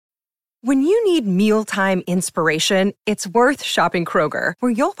When you need mealtime inspiration, it's worth shopping Kroger,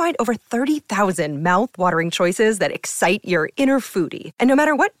 where you'll find over 30,000 mouth-watering choices that excite your inner foodie. And no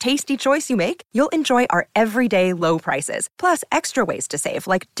matter what tasty choice you make, you'll enjoy our everyday low prices, plus extra ways to save,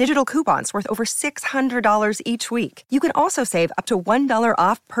 like digital coupons worth over $600 each week. You can also save up to $1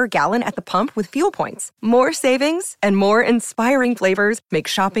 off per gallon at the pump with fuel points. More savings and more inspiring flavors make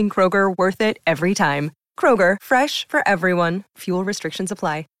shopping Kroger worth it every time. Kroger, fresh for everyone. Fuel restrictions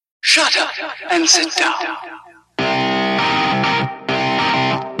apply. Shut up and sit down.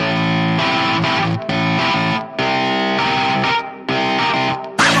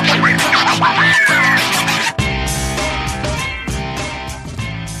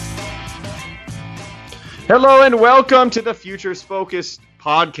 Hello and welcome to the Futures Focused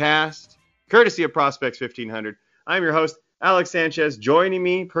podcast, courtesy of Prospects 1500. I'm your host, Alex Sanchez. Joining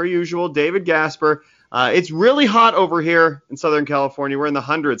me, per usual, David Gasper. It's really hot over here in Southern California. We're in the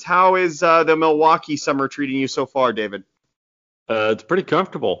hundreds. How is the Milwaukee summer treating you so far, David? It's pretty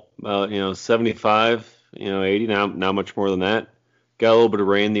comfortable. 75, 80, not much more than that. Got a little bit of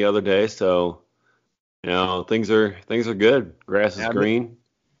rain the other day, so things are good. Grass is green.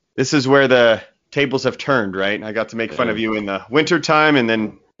 This is where the tables have turned, right? I got to make fun of you in the wintertime, and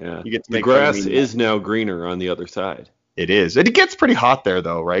then you get to make the grass fun of me. is now greener on the other side. It is. It gets pretty hot there,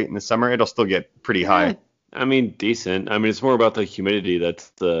 though, right? In the summer, it'll still get pretty high. I mean, decent. I mean, it's more about the humidity that's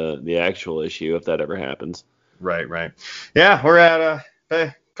the actual issue, if that ever happens. Right. Yeah, we're at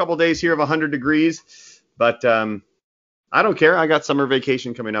a couple days here of 100 degrees, but I don't care. I got summer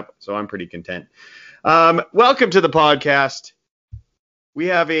vacation coming up, so I'm pretty content. Welcome to the podcast. We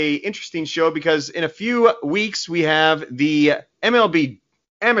have a interesting show because in a few weeks we have the MLB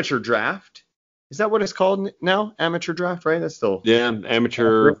amateur draft. Is that what it's called now? Amateur draft, right? That's still... Yeah,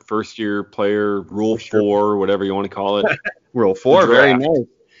 amateur, first-year player, Rule 4, whatever you want to call it. Rule 4, very nice.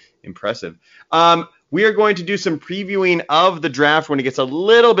 Impressive. We are going to do some previewing of the draft when it gets a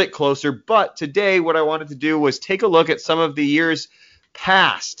little bit closer, but today what I wanted to do was take a look at some of the years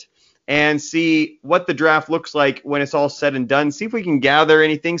past and see what the draft looks like when it's all said and done, see if we can gather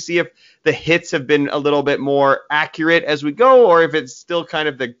anything, see if the hits have been a little bit more accurate as we go, or if it's still kind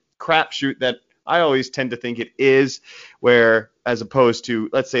of the crapshoot that I always tend to think it is, where as opposed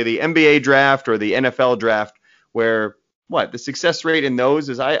to, let's say, the NBA draft or the NFL draft, where the success rate in those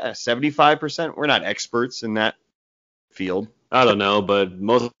is 75%. We're not experts in that field. I don't know, but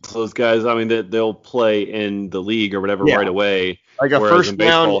most of those guys, I mean, they'll play in the league or whatever right away. Like a first in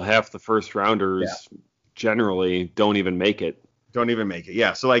baseball, round, half the first rounders generally don't even make it.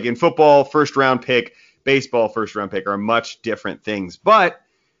 Yeah. So like in football, first round pick, baseball, first round pick are much different things. But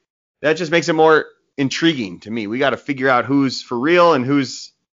that just makes it more intriguing to me. We got to figure out who's for real and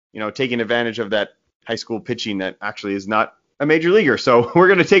who's, taking advantage of that high school pitching that actually is not a major leaguer. So we're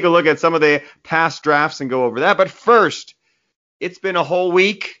going to take a look at some of the past drafts and go over that. But first, it's been a whole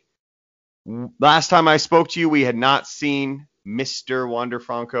week. Last time I spoke to you, we had not seen Mr. Wander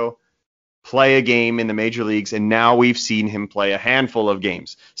Franco play a game in the major leagues, and now we've seen him play a handful of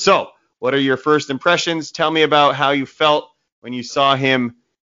games. So what are your first impressions? Tell me about how you felt when you saw him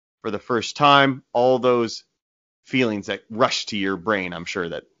for the first time, all those feelings that rushed to your brain. I'm sure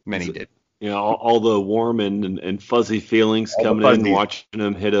that many did. All the warm and fuzzy feelings coming in, watching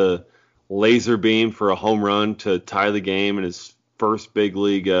him hit a laser beam for a home run to tie the game in his first big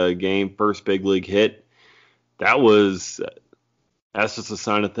league game, first big league hit. That's just a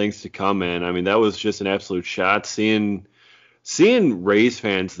sign of things to come, man. I mean, that was just an absolute shot. Seeing Rays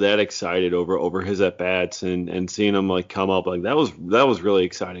fans that excited over his at bats and seeing him come up that was really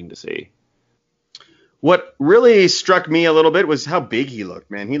exciting to see. What really struck me a little bit was how big he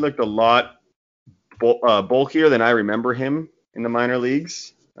looked, man. He looked a lot bulkier than I remember him in the minor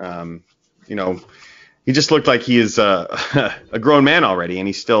leagues. He just looked like he is a grown man already, and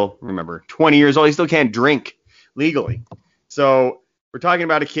he's still, remember, 20 years old. He still can't drink legally. So we're talking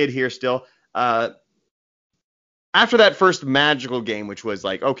about a kid here still. After that first magical game, which was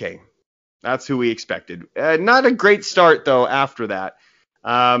okay, that's who we expected. Not a great start, though, after that.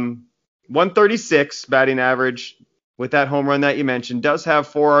 136 batting average with that home run that you mentioned. Does have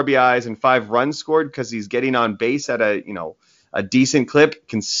 4 RBIs and 5 runs scored because he's getting on base at a decent clip.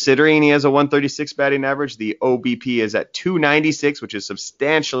 Considering he has a 136 batting average, the OBP is at 296, which is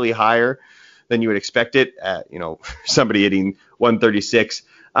substantially higher than you would expect it at, somebody hitting 136.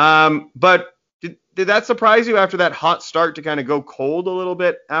 But did that surprise you after that hot start to kind of go cold a little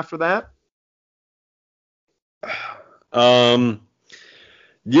bit after that?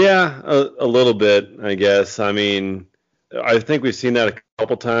 Yeah, a little bit, I guess. I mean, I think we've seen that a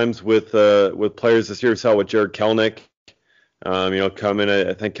couple times with players this year. We saw with Jared Kelenic. Come in.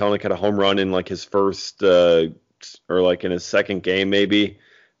 I think Kelenic had a home run in like his first or like in his second game maybe,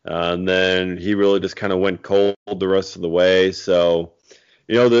 and then he really just kind of went cold the rest of the way. So,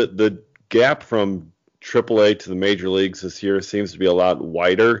 the gap from AAA to the major leagues this year seems to be a lot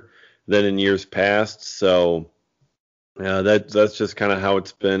wider than in years past. So, that's just kind of how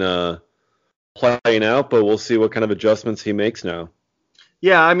it's been playing out. But we'll see what kind of adjustments he makes now.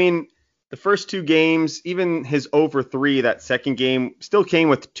 Yeah, I mean, the first two games, even his over 3, that second game, still came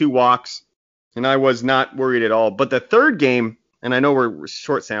with 2 walks, and I was not worried at all. But the third game, and I know we're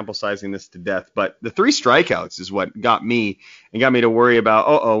short sample sizing this to death, but the 3 strikeouts is what got me to worry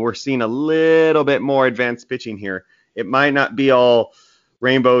about, we're seeing a little bit more advanced pitching here. It might not be all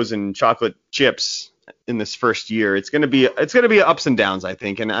rainbows and chocolate chips in this first year. It's going to be ups and downs, I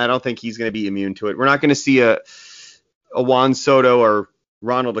think, and I don't think he's going to be immune to it. We're not going to see a Juan Soto or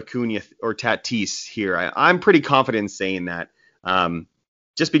Ronald Acuna or Tatis here. I'm pretty confident in saying that,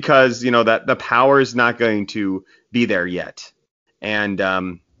 just because that the power is not going to be there yet,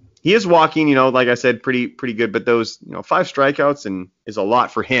 and he is walking, like I said, pretty good. But those 5 strikeouts is a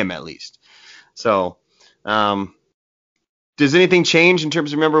lot for him at least. So, does anything change in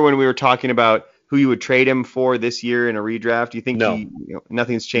terms of, remember when we were talking about who you would trade him for this year in a redraft? Do you think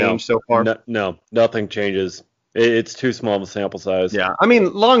nothing's changed so far? No, nothing changes. It's too small of a sample size. Yeah, I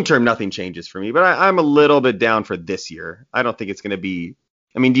mean, long term, nothing changes for me, but I'm a little bit down for this year. I don't think it's going to be.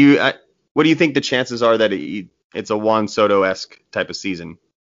 I mean, what do you think the chances are that it's a Juan Soto-esque type of season?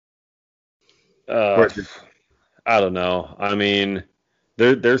 I don't know. I mean,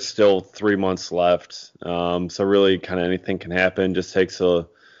 there's still 3 months left, so really, kind of anything can happen. Just takes a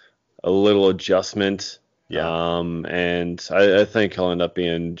little adjustment. Yeah. And I think he'll end up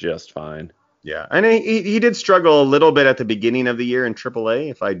being just fine. Yeah, and he did struggle a little bit at the beginning of the year in AAA,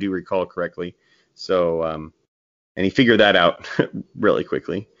 if I do recall correctly. So, and he figured that out really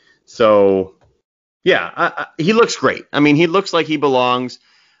quickly. So, yeah, he looks great. I mean, he looks like he belongs.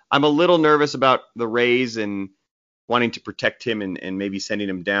 I'm a little nervous about the Rays and wanting to protect him and maybe sending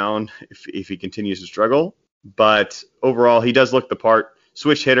him down if he continues to struggle. But overall, he does look the part.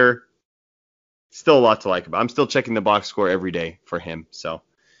 Switch hitter. Still a lot to like about. I'm still checking the box score every day for him. So.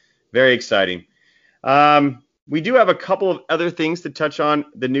 Very exciting. We do have a couple of other things to touch on,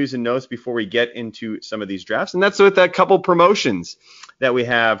 the news and notes, before we get into some of these drafts. And that's with a couple promotions that we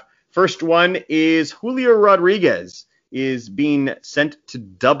have. First one is Julio Rodriguez is being sent to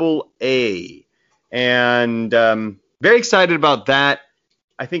Double-A. And very excited about that.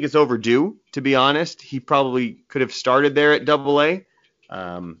 I think it's overdue, to be honest. He probably could have started there at Double-A.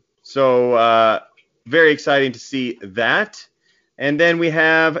 So very exciting to see that. And then we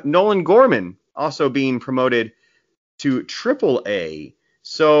have Nolan Gorman also being promoted to Triple-A.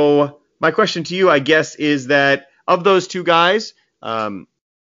 So my question to you, I guess, is that of those two guys, who's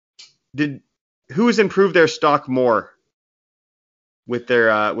improved their stock more with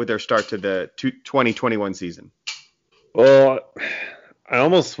their start to the 2021 season? Well, I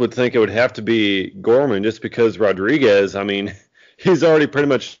almost would think it would have to be Gorman, just because Rodriguez, I mean, he's already pretty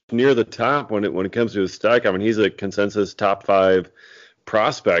much near the top when it comes to his stock. I mean, he's a consensus top 5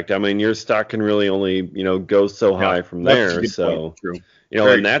 prospect. I mean, your stock can really only, go so high from there. So,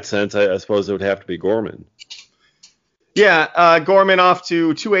 in that sense, I suppose it would have to be Gorman. Yeah, Gorman off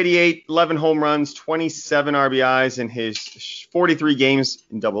to 288, 11 home runs, 27 RBIs in his 43 games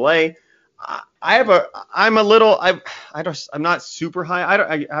in Double-A. I'm not super high.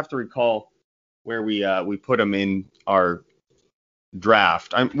 I have to recall where we put him in our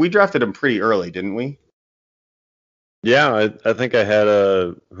draft. We drafted him pretty early, didn't we? Yeah, I think I had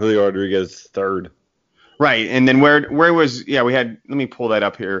Julio Rodriguez 3rd. Right, and then where was we had? Let me pull that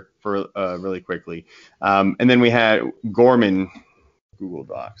up here for really quickly. And then we had Gorman. Google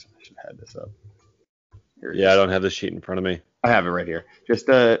Docs. I should have had this up. Here I don't have the sheet in front of me. I have it right here. Just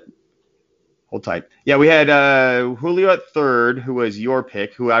hold tight. Yeah, we had Julio at 3rd, who was your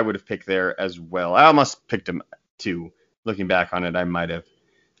pick, who I would have picked there as well. I almost picked him at 2. Looking back on it, I might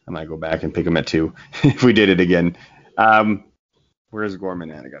go back and pick him at 2 if we did it again. Where's Gorman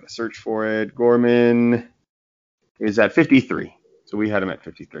at? I got to search for it. Gorman is at 53. So we had him at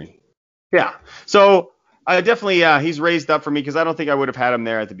 53. Yeah. So definitely, he's raised up for me because I don't think I would have had him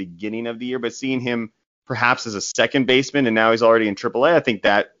there at the beginning of the year. But seeing him perhaps as a second baseman and now he's already in AAA, I think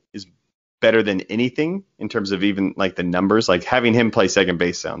that is better than anything in terms of even like the numbers. Like having him play second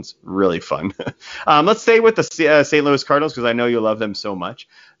base sounds really fun. Let's stay with the St. Louis Cardinals because I know you love them so much.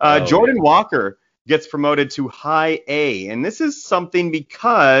 Jordan Walker gets promoted to High A. And this is something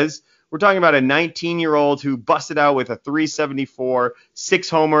because We're talking about a 19-year-old who busted out with a 374, 6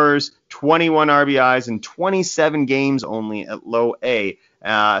 homers, 21 RBIs, and 27 games only at low A.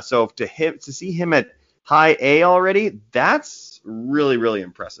 So to see him at high A already, that's really, really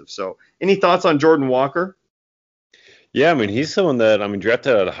impressive. So any thoughts on Jordan Walker? Yeah, I mean, he's someone that,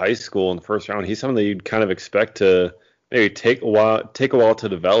 drafted out of high school in the first round. He's someone that you'd kind of expect to maybe take a while to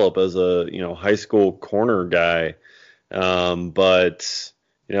develop as a, high school corner guy. But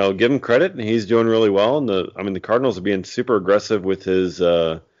give him credit, and he's doing really well. And the Cardinals are being super aggressive with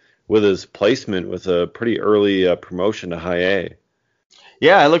his placement with a pretty early promotion to high A.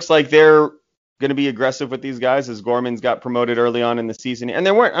 Yeah, it looks like they're going to be aggressive with these guys as Gorman's got promoted early on in the season. And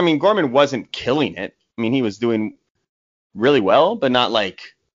Gorman wasn't killing it. He was doing really well, but not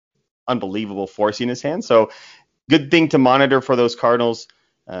like unbelievable forcing his hand. So good thing to monitor for those Cardinals.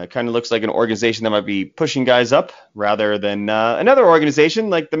 Kind of looks like an organization that might be pushing guys up rather than another organization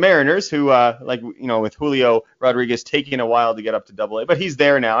like the Mariners, who, with Julio Rodriguez taking a while to get up to Double-A, but he's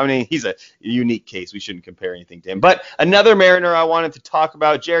there now. He's a unique case. We shouldn't compare anything to him. But another Mariner I wanted to talk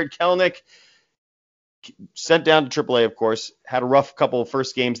about, Jarred Kelenic, sent down to Triple-A, of course, had a rough couple of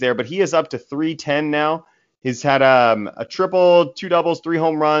first games there, but he is up to 310 now. He's had a triple, 2 doubles, 3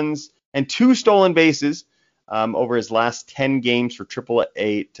 home runs, and 2 stolen bases over his last 10 games for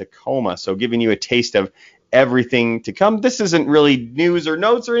Triple-A Tacoma. So giving you a taste of everything to come. This isn't really news or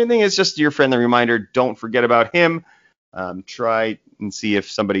notes or anything. It's just your friendly reminder. Don't forget about him. Try and see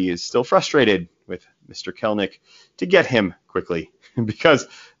if somebody is still frustrated with Mr. Kelenic to get him quickly because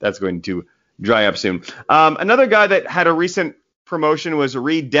that's going to dry up soon. Another guy that had a recent promotion was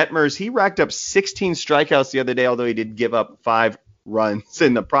Reed Detmers. He racked up 16 strikeouts the other day, although he did give up 5 runs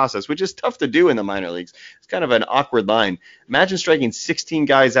in the process, which is tough to do in the minor leagues. It's kind of an awkward line. Imagine striking 16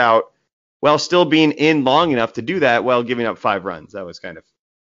 guys out while still being in long enough to do that while giving up 5 runs. That was kind of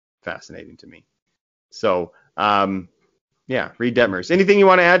fascinating to me. So, Reed Detmers. Anything you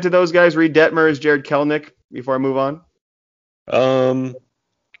want to add to those guys, Reed Detmers, Jarred Kelenic, before I move on?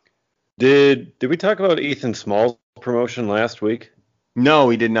 Did we talk about Ethan Small's promotion last week? No,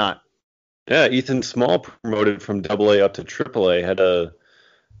 we did not. Yeah, Ethan Small promoted from Double-A up to Triple-A, had a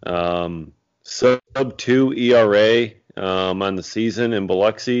sub-2 ERA on the season in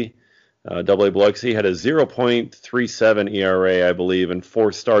Biloxi. Double-A Biloxi had a 0.37 ERA, I believe, in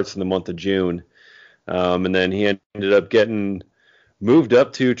 4 starts in the month of June. And then he ended up getting moved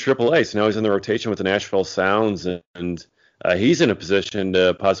up to Triple-A. So now he's in the rotation with the Nashville Sounds, and he's in a position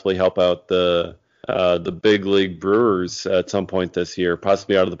to possibly help out the big league Brewers at some point this year,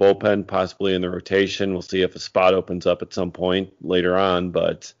 possibly out of the bullpen, possibly in the rotation. We'll see if a spot opens up at some point later on,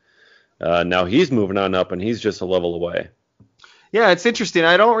 but now he's moving on up, and he's just a level away. Yeah, it's interesting.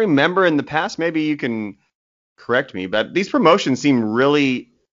 I don't remember in the past, maybe you can correct me, but these promotions seem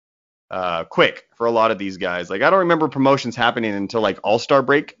really quick for a lot of these guys. Like, I don't remember promotions happening until like All-Star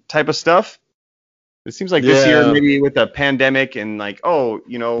break type of stuff. It seems like this year, maybe with the pandemic and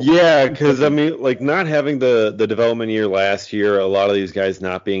Yeah, because not having the development year last year, a lot of these guys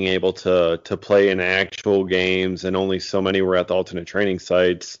not being able to play in actual games, and only so many were at the alternate training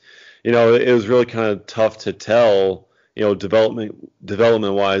sites. It was really kind of tough to tell, development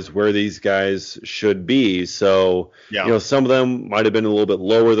wise where these guys should be. So, some of them might have been a little bit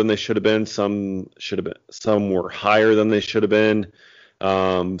lower than they should have been. Some were higher than they should have been.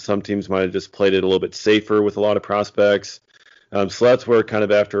 Some teams might have just played it a little bit safer with a lot of prospects. So that's where kind of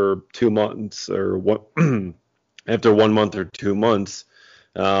after 2 months after 1 month or 2 months,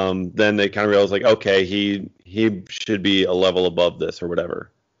 then they kind of realized okay, he should be a level above this or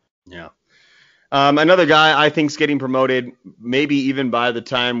whatever. Yeah. Another guy I think is getting promoted, maybe even by the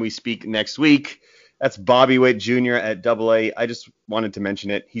time we speak next week. That's Bobby Witt Jr. at Double-A. I just wanted to mention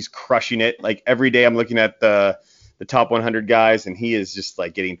it. He's crushing it. Like every day I'm looking at the top 100 guys, and he is just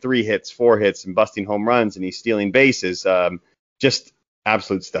like getting 3 hits, 4 hits, and busting home runs, and he's stealing bases. Just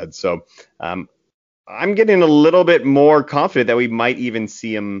absolute stud. So I'm getting a little bit more confident that we might even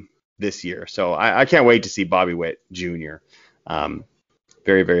see him this year. So I can't wait to see Bobby Witt Jr.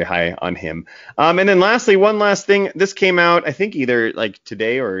 Very, very high on him. And then lastly, one last thing. This came out, I think, either like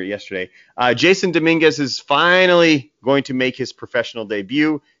today or yesterday. Jasson Dominguez is finally going to make his professional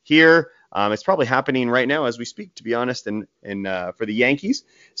debut here. It's probably happening right now as we speak, to be honest, and for the Yankees.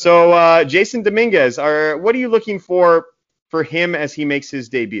 So Jasson Dominguez, what are you looking for him as he makes his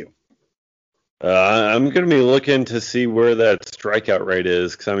debut? I'm going to be looking to see where that strikeout rate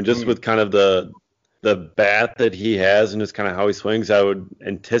is, because just with kind of the bat that he has and just kind of how he swings, I would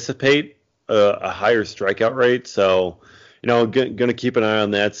anticipate a higher strikeout rate. So, going to keep an eye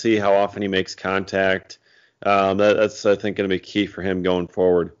on that, see how often he makes contact. That's I think, going to be key for him going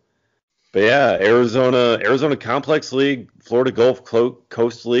forward. But yeah, Arizona Complex League, Florida Gulf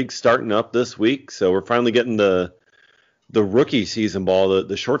Coast League starting up this week. So we're finally getting the rookie season ball,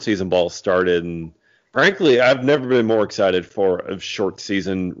 the short season ball started. And frankly, I've never been more excited for a short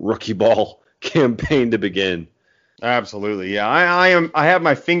season rookie ball campaign to begin. Absolutely. Yeah. I have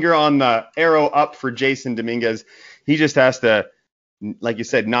my finger on the arrow up for Jasson Dominguez. He just has to, like you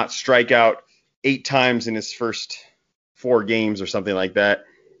said, not strike out 8 times in his first 4 games or something like that.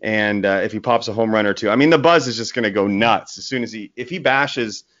 And if he pops a home run or 2, I mean, the buzz is just going to go nuts as soon as if he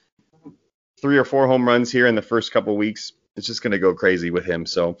bashes 3 or 4 home runs here in the first couple weeks, it's just going to go crazy with him.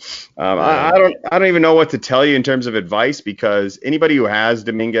 So I don't even know what to tell you in terms of advice, because anybody who has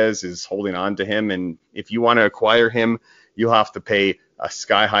Dominguez is holding on to him. And if you want to acquire him, you'll have to pay a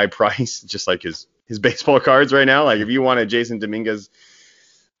sky high price, just like his baseball cards right now. Like if you want a Jasson Dominguez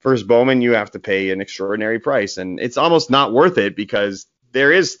first Bowman, you have to pay an extraordinary price. And it's almost not worth it, because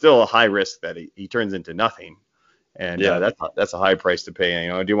there is still a high risk that he turns into nothing. And that's a high price to pay.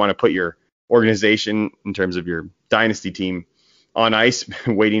 Do you want to put your organization in terms of your dynasty team on ice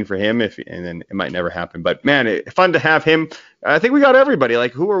waiting for him, and then it might never happen. But man, fun to have him. I think we got everybody.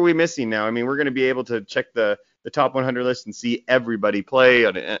 Like, who are we missing now? I mean, we're going to be able to check the top 100 list and see everybody play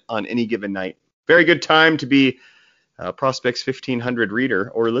on any given night. Very good time to be Prospects 1500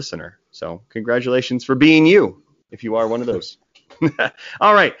 reader or listener. So congratulations for being you, if you are one of those.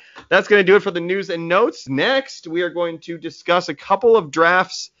 All right, that's going to do it for the news and notes. Next, we are going to discuss a couple of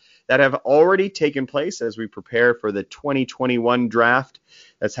drafts that have already taken place as we prepare for the 2021 draft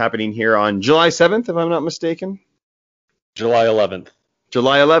that's happening here on July 7th, if I'm not mistaken. July 11th.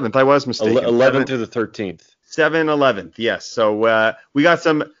 July 11th. I was mistaken. 11th to the 13th. 7/11th. Yes. So we got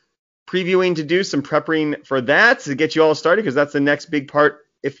some previewing to do, some prepping for that to get you all started, because that's the next big part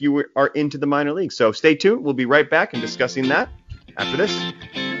if you are into the minor league. So stay tuned. We'll be right back and discussing that after this.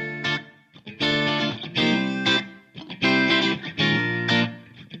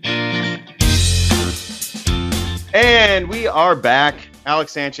 And we are back.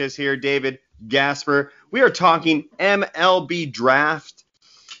 Alex Sanchez here, David Gasper. We are talking MLB draft.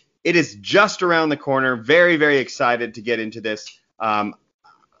 It is just around the corner. Very, very excited to get into this. I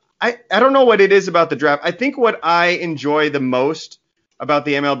don't know what it is about the draft. I think what I enjoy the most about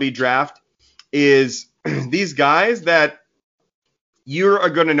the MLB draft is these guys that you are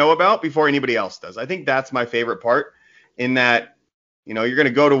going to know about before anybody else does. I think that's my favorite part, in that, you're going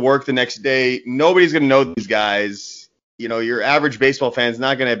to go to work the next day. Nobody's going to know these guys. Your average baseball fan is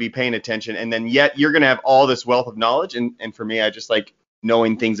not going to be paying attention. And then yet you're going to have all this wealth of knowledge. And for me, I just like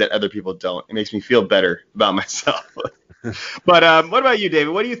knowing things that other people don't. It makes me feel better about myself. But what about you,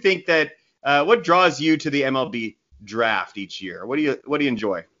 David? What do you think what draws you to the MLB draft each year? What do you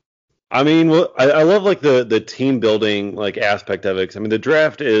enjoy? I mean, I love like the team building like aspect of it. 'Cause, I mean, the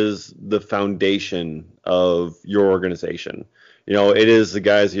draft is the foundation of your organization. It is the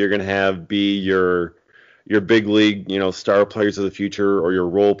guys that you're going to have be your big league, star players of the future, or your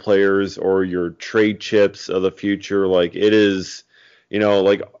role players, or your trade chips of the future. Like it is,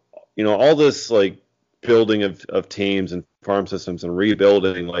 all this like building of teams and farm systems and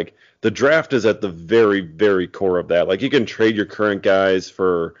rebuilding. Like the draft is at the very, very core of that. Like you can trade your current guys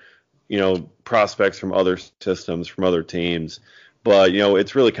for, prospects from other systems, from other teams. But,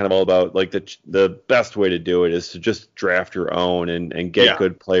 it's really kind of all about like the best way to do it is to just draft your own and get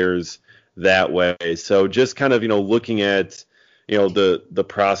good players that way. So just kind of, looking at, the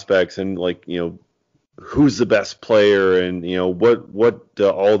prospects and like, who's the best player, and, what do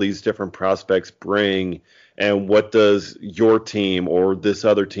all these different prospects bring, and what does your team or this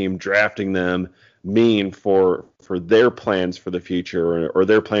other team drafting them mean for their plans for the future, or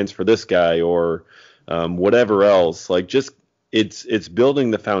their plans for this guy, or whatever else. Like just it's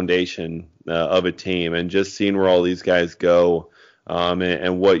building the foundation of a team, and just seeing where all these guys go,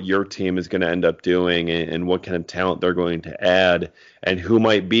 and what your team is going to end up doing, and what kind of talent they're going to add, and who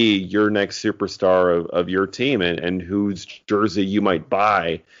might be your next superstar of your team, and whose jersey you might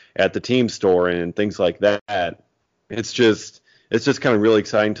buy at the team store, and things like that. It's just kind of really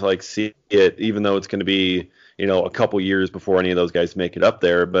exciting to like see it, even though it's going to be, a couple years before any of those guys make it up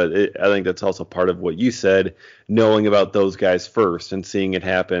there. But I think that's also part of what you said, knowing about those guys first and seeing it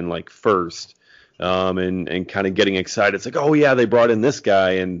happen like first, and kind of getting excited. It's like, oh yeah, they brought in this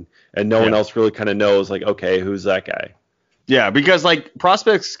guy, and no one else really kind of knows like, okay, who's that guy? Yeah, because like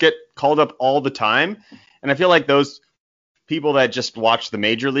prospects get called up all the time, and I feel like those people that just watch the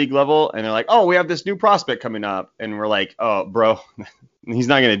major league level and they're like, oh, we have this new prospect coming up, and we're like, oh, bro, he's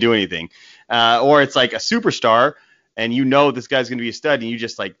not going to do anything. Or it's like a superstar, and you know this guy's going to be a stud, and you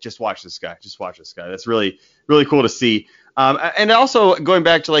just watch this guy. Just watch this guy. That's really, really cool to see. And also going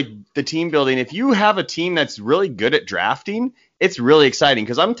back to like the team building, if you have a team that's really good at drafting, it's really exciting,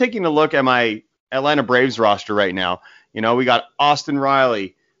 because I'm taking a look at my Atlanta Braves roster right now. You know, we got Austin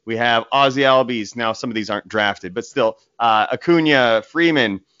Riley, we have Ozzie Albies. Now some of these aren't drafted, but still, Acuna,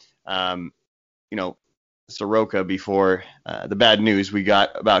 Freeman, you know, Soroka before the bad news we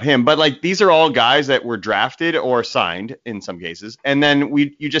got about him. But like, these are all guys that were drafted or signed in some cases, and then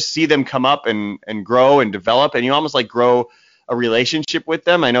you just see them come up and grow and develop, and you almost like grow a relationship with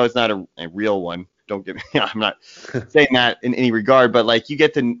them. I know it's not a real one. Don't get me. I'm not saying that in any regard, but like you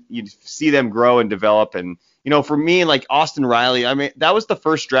see them grow and develop. And you know, for me, like Austin Riley, I mean, that was the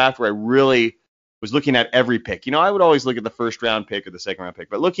first draft where I really was looking at every pick. You know, I would always look at the first round pick or the second round pick,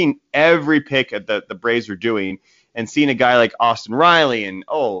 but looking every pick at the Braves were doing and seeing a guy like Austin Riley, and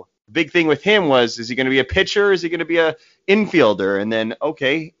the big thing with him was, is he going to be a pitcher? Is he going to be a infielder? And then,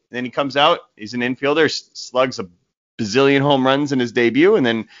 then he comes out, he's an infielder, slugs a bazillion home runs in his debut, and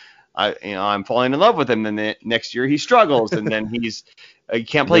then I'm falling in love with him. Then the next year he struggles, and then he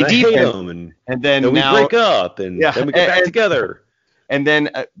can't play defense, and then we break up, and then we get back together. And then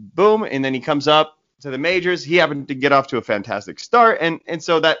boom, and then he comes up to the majors. He happened to get off to a fantastic start, and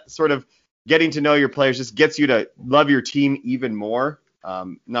so that sort of getting to know your players just gets you to love your team even more.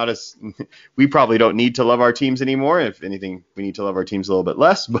 We probably don't need to love our teams anymore. If anything, we need to love our teams a little bit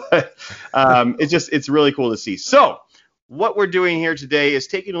less. But it's really cool to see. So what we're doing here today is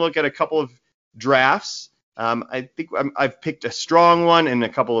taking a look at a couple of drafts. I think I've picked a strong one and a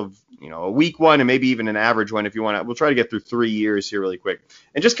couple of, a weak one and maybe even an average one if you want to. We'll try to get through 3 years here really quick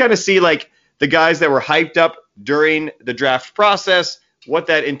and just kind of see like the guys that were hyped up during the draft process, what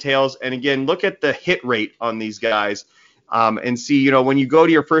that entails. And again, look at the hit rate on these guys and see, when you go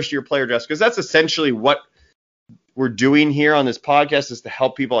to your first year player drafts, because that's essentially what we're doing here on this podcast, is to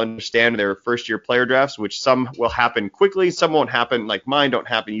help people understand their first year player drafts, which some will happen quickly. Some won't happen, like mine don't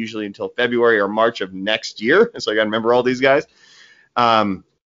happen usually until February or March of next year. So I got to remember all these guys.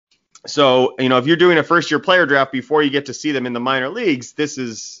 So, if you're doing a first year player draft before you get to see them in the minor leagues, this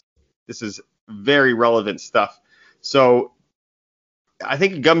is very relevant stuff. So I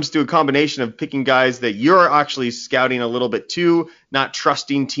think it comes to a combination of picking guys that you're actually scouting a little bit too, not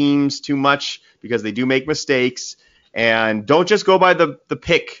trusting teams too much because they do make mistakes, and don't just go by the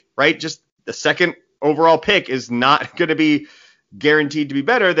pick, right? Just the second overall pick is not going to be guaranteed to be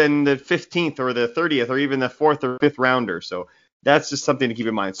better than the 15th or the 30th or even the 4th or 5th rounder. So that's just something to keep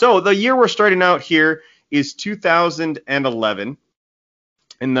in mind. So the year we're starting out here is 2011,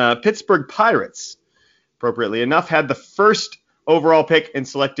 and the Pittsburgh Pirates, appropriately enough, had the first overall pick and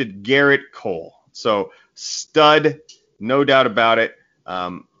selected Garrett Cole. So stud, no doubt about it.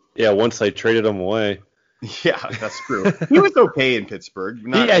 Once they traded him away. Yeah, that's true. He was okay in Pittsburgh.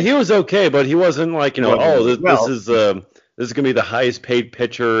 He was okay, but he wasn't like, this is going to be the highest paid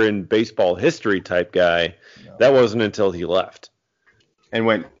pitcher in baseball history type guy. No. That wasn't until he left. And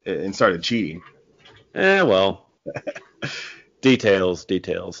went and started cheating. Details.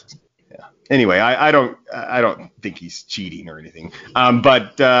 Yeah. Anyway, I don't think he's cheating or anything.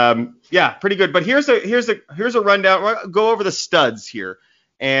 Pretty good. But here's a rundown. We'll go over the studs here.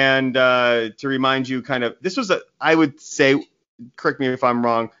 And to remind you, this was I would say, correct me if I'm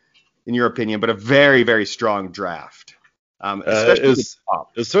wrong, in your opinion, but a very, very strong draft. It's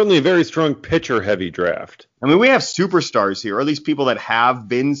certainly a very strong pitcher-heavy draft. I mean, we have superstars here, or at least people that have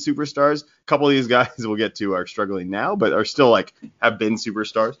been superstars. A couple of these guys we'll get to are struggling now, but are still have been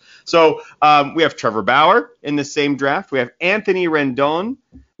superstars. So we have Trevor Bauer in the same draft. We have Anthony Rendon.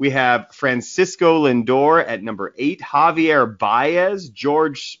 We have Francisco Lindor at number 8, Javier Baez,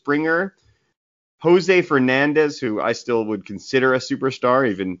 George Springer, Jose Fernandez, who I still would consider a superstar,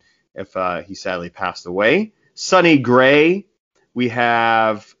 even if he sadly passed away, Sonny Gray. We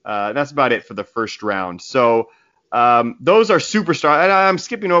have that's about it for the first round. So those are superstars. And I'm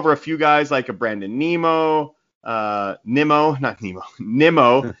skipping over a few guys like a Brandon Nimmo, Matt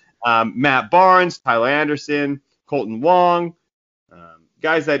Barnes, Tyler Anderson, Colton Wong.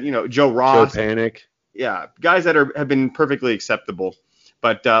 Guys that, Joe Ross. Joe Panic. Yeah, guys that have been perfectly acceptable.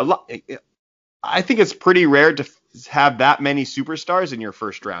 But I think it's pretty rare to have that many superstars in your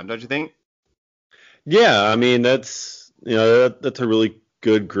first round, don't you think? Yeah, I mean, that's a really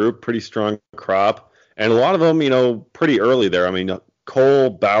good group, pretty strong crop. And a lot of them, pretty early there. I mean, Cole,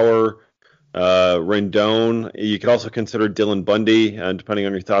 Bauer, Rendon. You could also consider Dylan Bundy, depending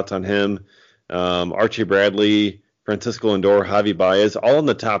on your thoughts on him. Archie Bradley, Francisco Lindor, Javi Baez, all in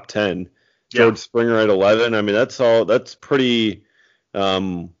the top 10. George Springer at 11. I mean, that's pretty,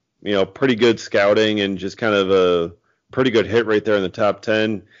 pretty good scouting and just kind of pretty good hit right there in the top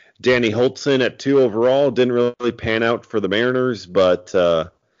 10. Danny Holtzen at 2 overall didn't really pan out for the Mariners, but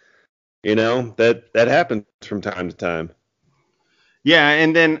that happens from time to time. Yeah,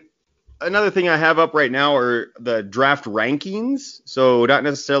 and then another thing I have up right now are the draft rankings. So not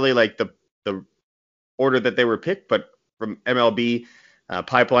necessarily like the order that they were picked, but from MLB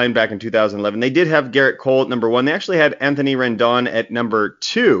Pipeline back in 2011. They did have Garrett Cole at number 1. They actually had Anthony Rendon at number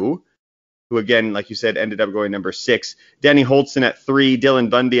 2, who again, like you said, ended up going number 6. Danny Holtzen at 3, Dylan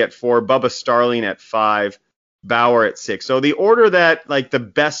Bundy at 4, Bubba Starling at 5, Bauer at 6. So the order that like the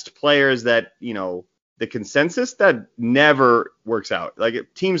best players that, the consensus, that never works out.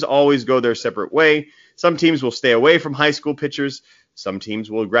 Like teams always go their separate way. Some teams will stay away from high school pitchers. Some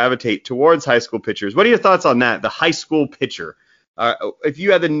teams will gravitate towards high school pitchers. What are your thoughts on that? The high school pitcher. If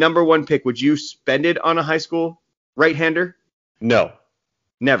you had the number 1 pick, would you spend it on a high school right-hander? No.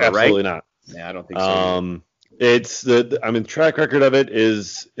 Never, absolutely right? Not. Yeah, I don't think so. It's the track record of it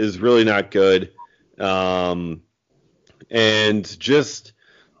is really not good. And just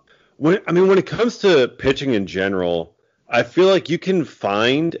when it comes to pitching in general, I feel like you can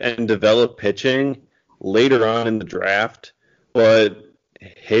find and develop pitching later on in the draft, but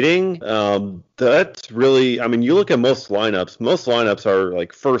hitting, that's really, you look at most lineups are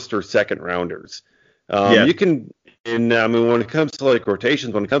like first or second rounders. You can, and when it comes to like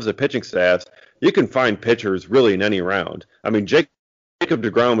rotations, when it comes to pitching staffs, you can find pitchers really in any round. Jacob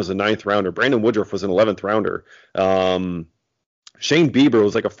deGrom was a 9th rounder. Brandon Woodruff was an 11th rounder. Shane Bieber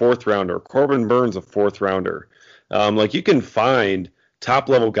was like a 4th rounder. Corbin Burns a 4th rounder. You can find top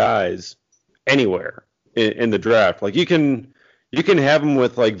level guys anywhere in the draft. Like you can have them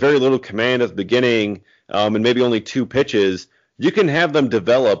with like very little command at the beginning, and maybe only 2 pitches. You can have them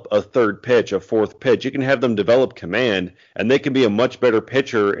develop a 3rd pitch, a 4th pitch. You can have them develop command, and they can be a much better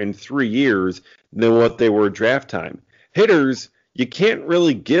pitcher in 3 years than what they were draft time. Hitters, you can't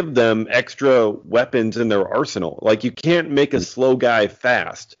really give them extra weapons in their arsenal. Like you can't make a slow guy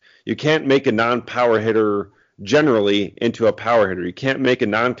fast. You can't make a non-power hitter generally into a power hitter. You can't make a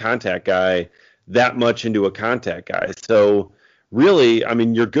non-contact guy that much into a contact guy. So really,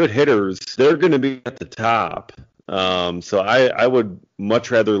 your good hitters, they're going to be at the top. So I would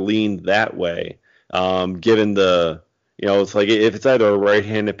much rather lean that way, given the, it's like if it's either a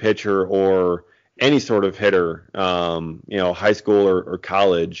right-handed pitcher or any sort of hitter, high school or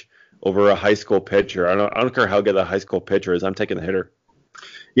college over a high school pitcher. I don't care how good the high school pitcher is. I'm taking the hitter.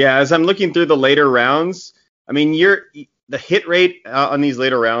 Yeah, as I'm looking through the later rounds, the hit rate on these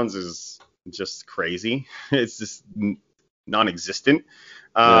later rounds is just crazy. It's just non-existent.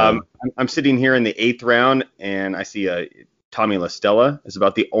 I'm sitting here in the 8th round, and I see Tommy La Stella is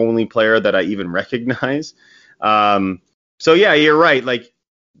about the only player that I even recognize. So yeah, you're right. Like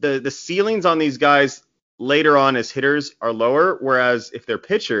the ceilings on these guys later on as hitters are lower, whereas if they're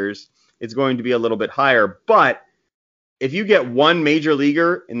pitchers, it's going to be a little bit higher. But if you get one major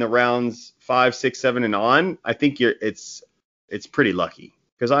leaguer in the rounds 5, 6, 7, and on, I think it's pretty lucky,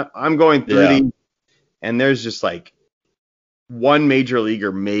 because I'm going through these, and there's just like one major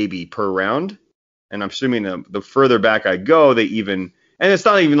leaguer maybe per round, and I'm assuming the further back I go, they even, and it's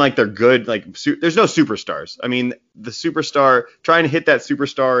not even like they're good, like there's no superstars. The superstar, trying to hit that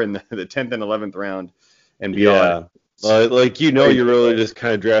superstar in the 10th and 11th round and beyond. Yeah. You're really just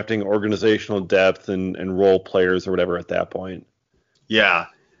kind of drafting organizational depth and role players or whatever at that point. Yeah.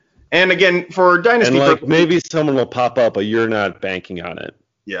 And again, for dynasty purposes, maybe someone will pop up, but you're not banking on it.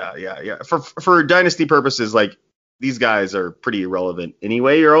 Yeah. For dynasty purposes, like, these guys are pretty irrelevant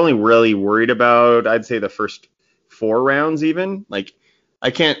anyway. You're only really worried about, I'd say, the first 4 rounds even. Like, I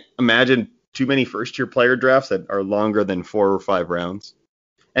can't imagine too many first-year player drafts that are longer than 4 or 5 rounds.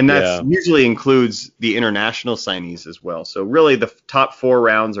 And that usually includes the international signees as well. So really the top 4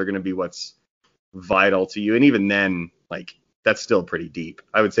 rounds are going to be what's vital to you. And even then, like, that's still pretty deep.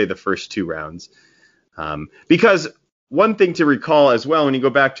 I would say the first 2 rounds. Because one thing to recall as well, when you go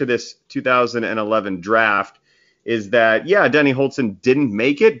back to this 2011 draft, is that, Danny Holtzen didn't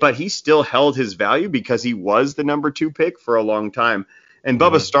make it, but he still held his value because he was the number 2 pick for a long time. And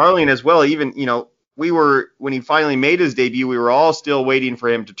Bubba Starling as well, even, when he finally made his debut, we were all still waiting for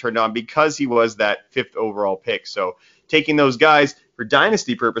him to turn on because he was that 5th overall pick. So taking those guys for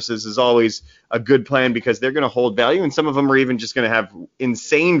dynasty purposes is always a good plan, because they're going to hold value, and some of them are even just going to have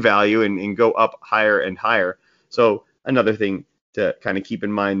insane value and go up higher and higher. So another thing to kind of keep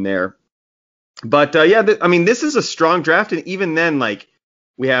in mind there. But this is a strong draft, and even then, like,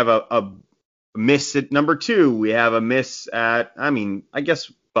 we have a miss at number 2. We have a miss at, I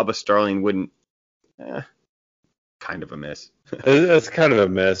guess Bubba Starling wouldn't. kind of a miss. That's kind of a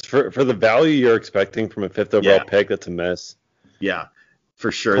miss. For the value you're expecting from a 5th overall pick, that's a miss. Yeah,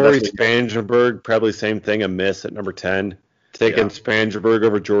 for sure. Corey Spangenberg, probably same thing, a miss at number 10. Taking Spangenberg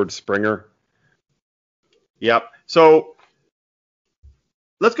over George Springer. Yep. So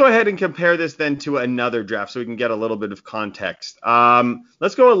let's go ahead and compare this then to another draft so we can get a little bit of context.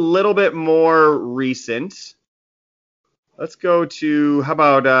 Let's go a little bit more recent. Let's go to, how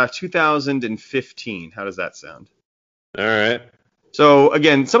about 2015? How does that sound? All right. So,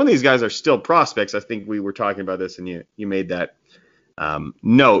 again, some of these guys are still prospects. I think we were talking about this and you made that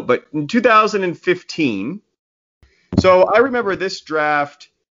note. But in 2015, so I remember this draft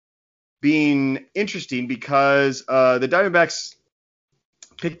being interesting because the Diamondbacks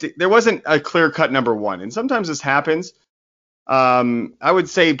picked it. There wasn't a clear-cut number one. And sometimes this happens. I would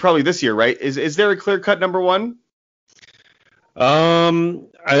say probably this year, right? Is there a clear-cut number one? I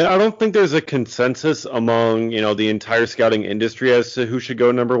don't think there's a consensus among, the entire scouting industry as to who should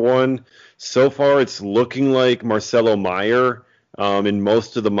go number one. So far, it's looking like Marcelo Meyer, in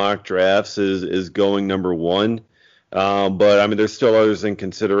most of the mock drafts is going number one. But I mean, there's still others in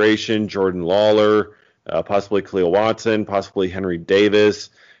consideration. Jordan Lawler, possibly Khalil Watson, possibly Henry Davis,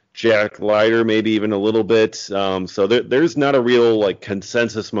 Jack Leiter, maybe even a little bit. So there's not a real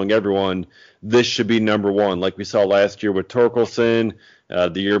consensus among everyone. This should be number one, like we saw last year with Torkelson,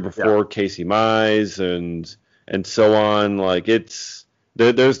 the year before Casey Mize, and so on.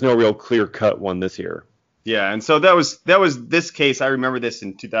 There's no real clear cut one this year. Yeah, and so that was this case. I remember this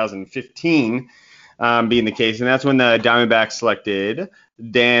in 2015 being the case, and that's when the Diamondbacks selected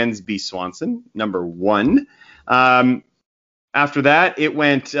Dansby Swanson, number one. After that, it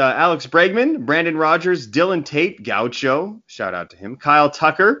went Alex Bregman, Brandon Rogers, Dylan Tate, Gaucho, shout out to him, Kyle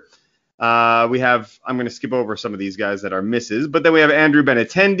Tucker. I'm going to skip over some of these guys that are misses, but then we have Andrew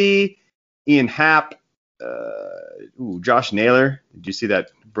Benintendi, Ian Happ, Josh Naylor. Did you see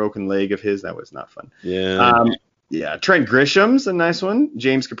that broken leg of his? That was not fun. Yeah. Trent Grisham's a nice one.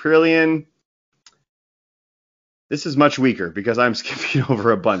 James Caprillion. This is much weaker because I'm skipping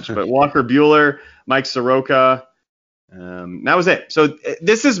over a bunch, but Walker Buehler, Mike Soroka. That was it. So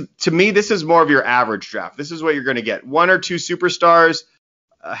this is more of your average draft. This is what you're going to get. One or two superstars,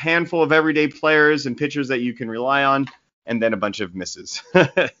 a handful of everyday players and pitchers that you can rely on, and then a bunch of misses.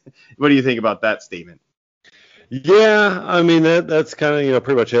 What do you think about that statement? Yeah, I mean that's kind of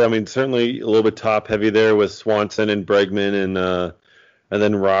pretty much it. I mean certainly a little bit top heavy there with Swanson and Bregman and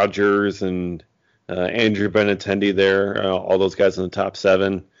then Rogers and Andrew Benintendi there, all those guys in the top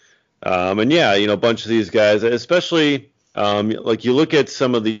 7. And yeah, a bunch of these guys, especially you look at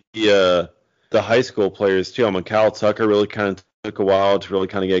some of the high school players too. I mean, Kyle Tucker really kind of took a while to really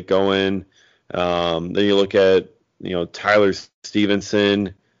kind of get going. Then you look at Tyler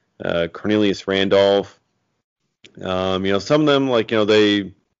Stevenson, Cornelius Randolph. Some of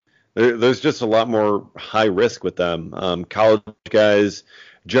them there's just a lot more high risk with them. College guys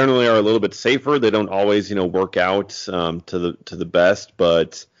generally are a little bit safer. They don't always work out to the best,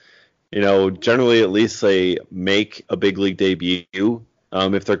 but generally at least they make a big league debut.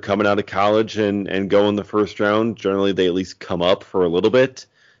 If they're coming out of college and go in the first round, generally they at least come up for a little bit.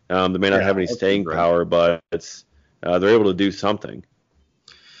 They may not have any staying power, but they're able to do something.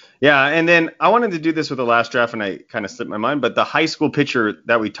 Yeah, and then I wanted to do this with the last draft, and I kind of slipped my mind, but the high school pitcher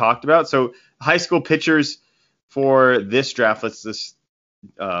that we talked about. So high school pitchers for this draft,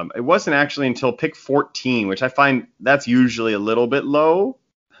 it wasn't actually until pick 14, which I find that's usually a little bit low.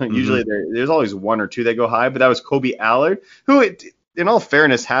 Mm-hmm. Usually there's always one or two that go high, but that was Kobe Allard, who, in all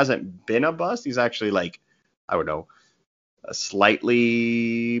fairness, hasn't been a bust. He's actually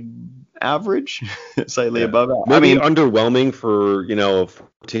slightly average, slightly above average. Maybe underwhelming for, a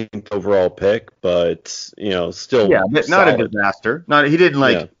 14th overall pick, but, still. Yeah, but not a disaster. He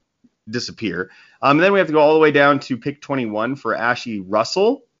didn't disappear. Then we have to go all the way down to pick 21 for Ashley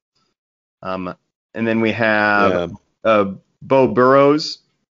Russell. And then we have Bo Burrows.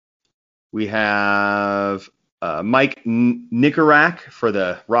 We have Mike Nicorak for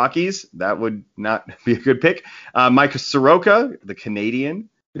the Rockies. That would not be a good pick. Mike Soroka, the Canadian.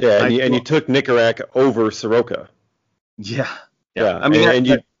 Yeah, and you took Nicorak over Soroka. Yeah. I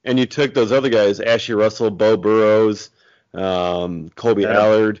mean, and you took those other guys, Ashley Russell, Bo Burrows, Colby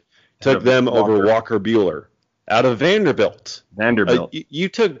Allard. Took them over Walker Buehler out of Vanderbilt. You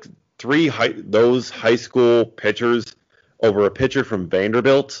took those high school pitchers over a pitcher from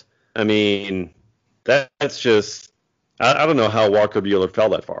Vanderbilt. I mean, that's just I don't know how Walker Buehler fell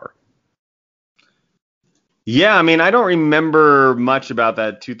that far. Yeah, I mean, I don't remember much about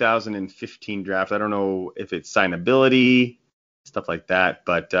that 2015 draft. I don't know if it's signability. stuff like that.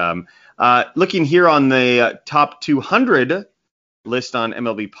 But looking here on the top 200 list on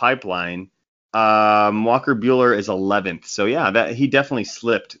MLB Pipeline, Walker Buehler is 11th. So yeah, that he definitely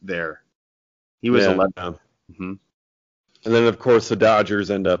slipped there. He was 11th. Mm-hmm. And then of course the Dodgers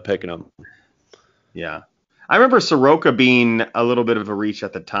end up picking him. Yeah, I remember Soroka being a little bit of a reach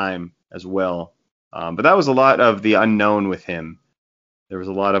at the time as well, but that was a lot of the unknown with him. There was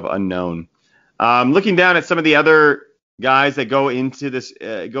a lot of unknown. Looking down at some of the other guys that go in this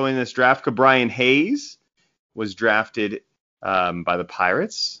draft, Ke'Bryan Hayes was drafted by the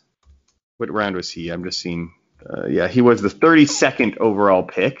Pirates. What round was he? I'm just seeing. He was the 32nd overall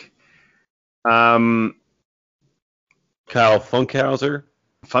pick. Kyle Funkhauser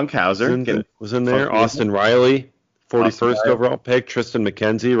was in there. Funkhauser. Austin Riley, 41st overall pick. Tristan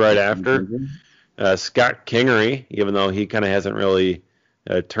McKenzie right after. Scott Kingery, even though he kind of hasn't really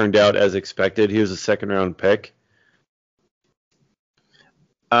turned out as expected, he was a second-round pick.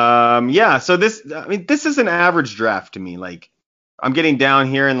 So this is an average draft to me. Like, I'm getting down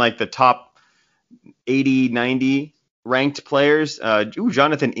here in like the top 80, 90 ranked players.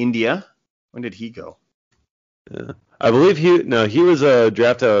 Jonathan India. When did he go? I believe he was drafted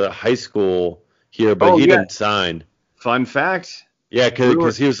out of high school here, but he didn't sign. Fun fact. Yeah,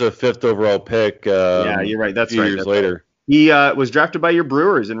 because he was a 5th overall pick. You're right. That's right. Years later. He was drafted by your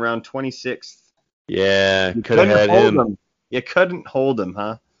Brewers in round 26th. Yeah, could have had him. You couldn't hold him,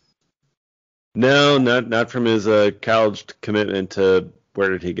 huh? No, not from his college commitment to where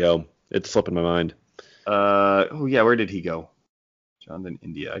did he go? It's slipping my mind. Where did he go? Jonathan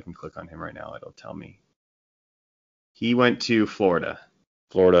India. I can click on him right now. It'll tell me. He went to Florida.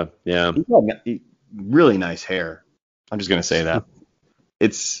 Florida, yeah. He's got really nice hair. I'm just gonna say that.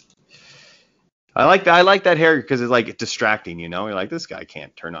 I like that hair because it's like distracting, you know. You're like, this guy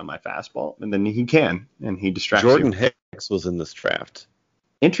can't turn on my fastball, and then he can, and he distracts you. Jordan Hicks was in this draft.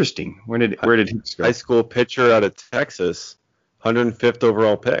 Interesting. Where did Hicks go? High school pitcher out of Texas, 105th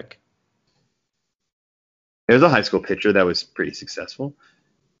overall pick. There's a high school pitcher that was pretty successful.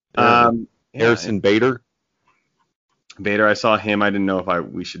 Harrison Bader. Bader, I saw him. I didn't know if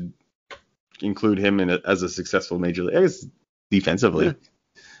we should include him as a successful major league. I guess defensively. Yeah.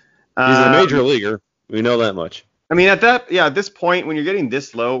 He's a major leaguer. We know that much. I mean, at this point, when you're getting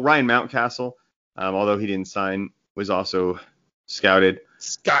this low, Ryan Mountcastle, although he didn't sign, was also scouted.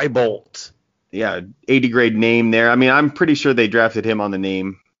 Skybolt. Yeah, 80 grade name there. I mean, I'm pretty sure they drafted him on the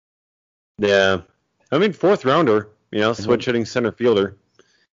name. Yeah. I mean, 4th rounder, switch hitting center fielder.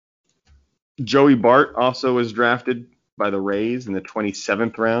 Joey Bart also was drafted by the Rays in the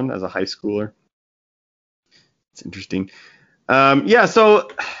 27th round as a high schooler. It's interesting. So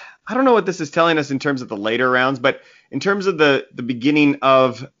I don't know what this is telling us in terms of the later rounds, but in terms of the beginning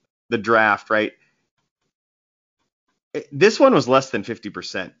of the draft, right? This one was less than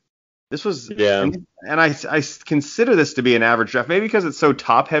 50%. This was, and I consider this to be an average draft, maybe because it's so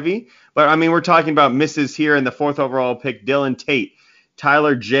top heavy. But I mean, we're talking about misses here in the 4th overall pick, Dylan Tate,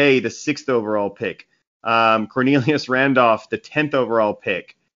 Tyler Jay, the 6th overall pick, Cornelius Randolph, the 10th overall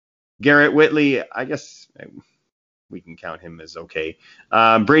pick, Garrett Whitley, I guess we can count him as okay.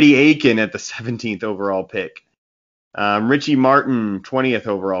 Brady Aiken at the 17th overall pick. Richie Martin, 20th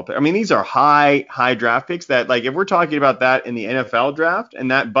overall pick. I mean, these are high draft picks that, like, if we're talking about that in the NFL draft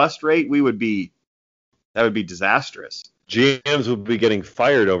and that bust rate, that would be disastrous. GMs would be getting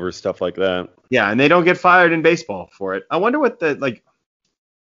fired over stuff like that. Yeah, and they don't get fired in baseball for it. I wonder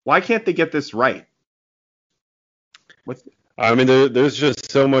why can't they get this right? I mean, there's just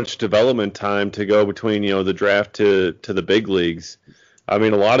so much development time to go between, the draft to the big leagues. I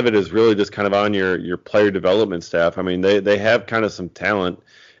mean, a lot of it is really just kind of on your player development staff. I mean, they have kind of some talent.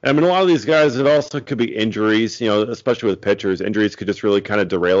 And I mean, a lot of these guys, it also could be injuries, especially with pitchers. Injuries could just really kind of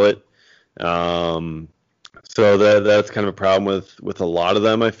derail it. So that's kind of a problem with a lot of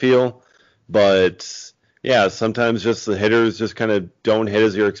them, I feel. But, yeah, sometimes just the hitters just kind of don't hit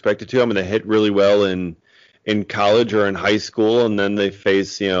as you're expected to. I mean, they hit really well in college or in high school, and then they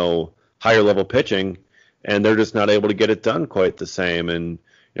face, higher level pitching, and they're just not able to get it done quite the same. And,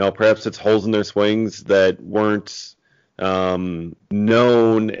 perhaps it's holes in their swings that weren't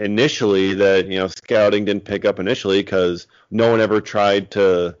known initially, that, scouting didn't pick up initially because no one ever tried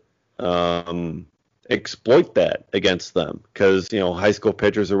to exploit that against them because, high school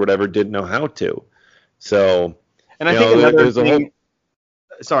pitchers or whatever didn't know how to. So, and I think another thing,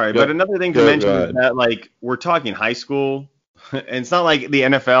 but another thing to mention is that, like, we're talking high school, and it's not like the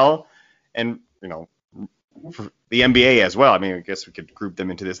NFL and, for the NBA as well. I mean, I guess we could group them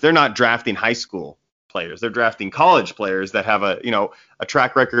into this. They're not drafting high school players. They're drafting college players that have a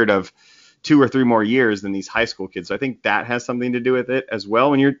track record of 2 or 3 more years than these high school kids. So I think that has something to do with it as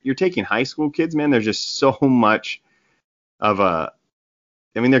well. When you're taking high school kids, man, there's just so much of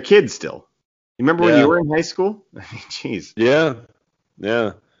they're kids still. You remember when you were in high school? I mean, jeez.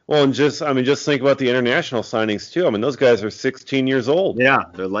 Yeah. Well, and just think about the international signings too. I mean, those guys are 16 years old. Yeah,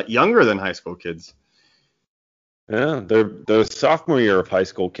 they're younger than high school kids. Yeah, they're sophomore year of high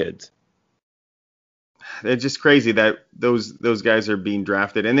school kids. It's just crazy that those guys are being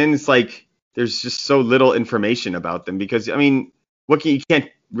drafted, and then it's like there's just so little information about them because I mean, you can't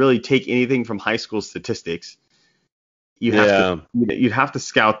really take anything from high school statistics. You'd have to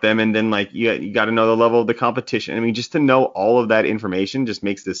scout them, and then like you got to know the level of the competition. I mean, just to know all of that information just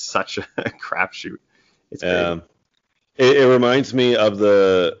makes this such a crapshoot. It's crazy. It reminds me of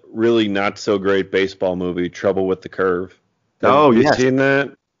the really not so great baseball movie Trouble with the Curve. Have you yes. Seen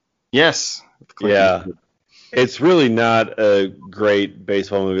that? Yes. Yeah. It's really not a great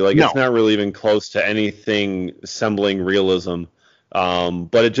baseball movie. Like It's not really even close to anything resembling realism.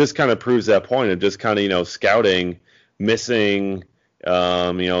 But it just kind of proves that point of just kind of, scouting, missing,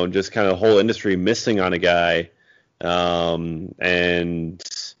 just kind of the whole industry missing on a guy, and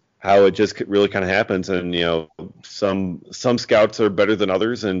how it just really kind of happens. And, some scouts are better than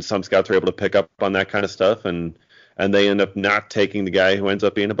others, and some scouts are able to pick up on that kind of stuff, and they end up not taking the guy who ends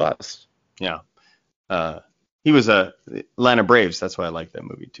up being a bust. Yeah. He was Atlanta Braves. That's why I like that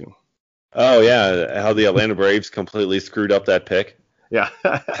movie too. Oh yeah, how the Atlanta Braves completely screwed up that pick. Yeah.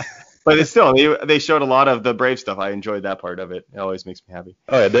 But it's still, they showed a lot of the Brave stuff. I enjoyed that part of it. It always makes me happy.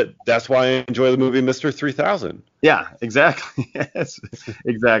 Oh yeah, that's why I enjoy the movie Mr. 3000. Yeah, exactly. Yes,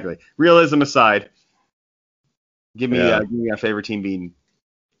 exactly. Realism aside, give me a favorite team being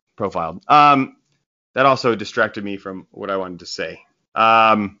profiled. That also distracted me from what I wanted to say.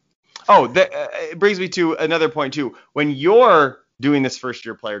 It brings me to another point too. When you're doing this first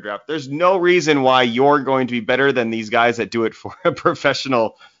year player draft, there's no reason why you're going to be better than these guys that do it for a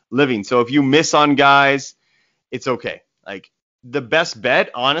professional living. So if you miss on guys, it's okay. Like the best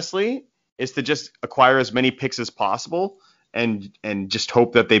bet, honestly, is to just acquire as many picks as possible and just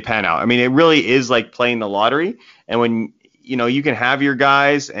hope that they pan out. I mean, it really is like playing the lottery. And when you can have your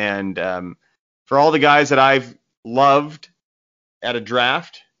guys, and for all the guys that I've loved at a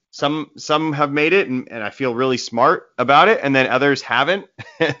draft, some have made it, and I feel really smart about it, and then others haven't.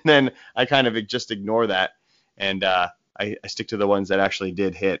 And then I kind of just ignore that, and I stick to the ones that actually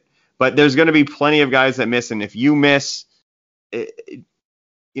did hit. But there's going to be plenty of guys that miss, and if you miss, if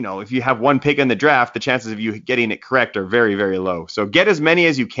you have one pick in the draft, the chances of you getting it correct are very, very low. So get as many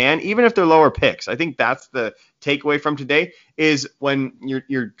as you can, even if they're lower picks. I think that's the takeaway from today, is when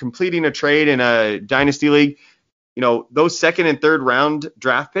you're completing a trade in a dynasty league, those second and third round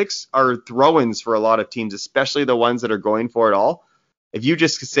draft picks are throw-ins for a lot of teams, especially the ones that are going for it all. If you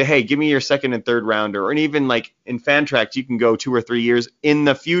just say, hey, give me your second and third rounder, and even like in Fantrax, you can go 2 or 3 years in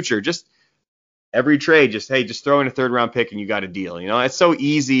the future. Just every trade, just throw in a third round pick and you got a deal. It's so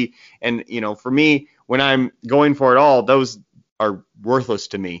easy. And, for me, when I'm going for it all, those are worthless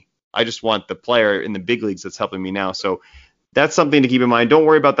to me. I just want the player in the big leagues that's helping me now. So that's something to keep in mind. Don't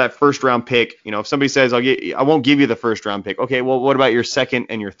worry about that first round pick. If somebody says, I won't give you the first round pick. Okay, well, what about your second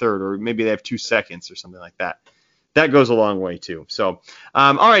and your third? Or maybe they have 2 seconds or something like that. That goes a long way too. So,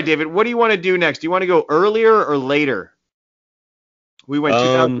 all right, David, what do you want to do next? Do you want to go earlier or later? We went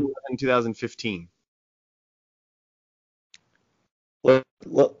 2011, 2015. Let's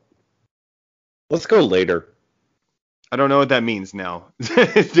go later. I don't know what that means now.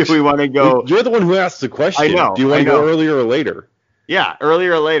 Do we want to go? You're the one who asked the question. I know. Do you want to go earlier or later? Yeah,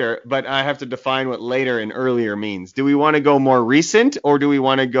 earlier or later, but I have to define what later and earlier means. Do we want to go more recent, or do we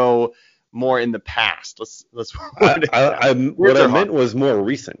want to go more in the past? Let's. What I meant was more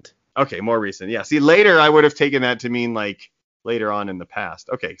recent. Okay, more recent. Yeah. See, later I would have taken that to mean like later on in the past.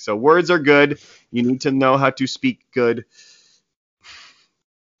 Okay, so words are good. You need to know how to speak good.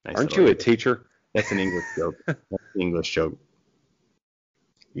 Nice. Aren't you a teacher? That's an English joke. That's an English joke.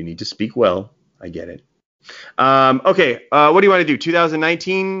 You need to speak well. I get it. Okay. What do you want to do?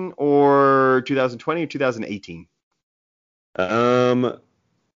 2019 or 2020 or 2018?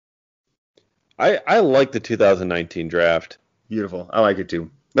 I like the 2019 draft. Beautiful. I like it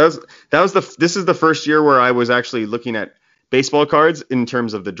too. This is the first year where I was actually looking at baseball cards in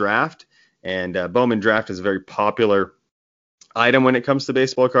terms of the draft, and Bowman Draft is a very popular item when it comes to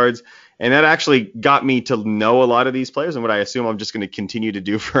baseball cards, and that actually got me to know a lot of these players. And what I assume I'm just going to continue to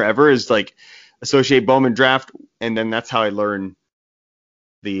do forever is like associate Bowman Draft, and then that's how I learn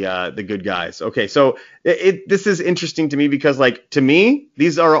the good guys. Okay, so this is interesting to me because, like, to me,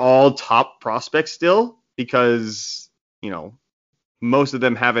 these are all top prospects still because, most of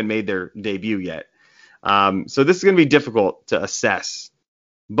them haven't made their debut yet. So this is going to be difficult to assess.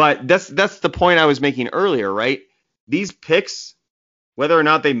 But that's the point I was making earlier, right? These picks, whether or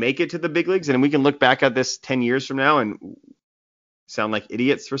not they make it to the big leagues, and we can look back at this 10 years from now and sound like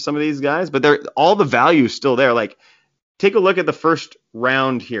idiots for some of these guys, but all the value is still there. Like, take a look at the first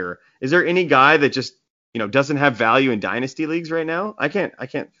round here. Is there any guy that just, doesn't have value in dynasty leagues right now? I can't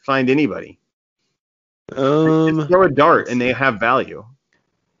find anybody. Just throw a dart and they have value.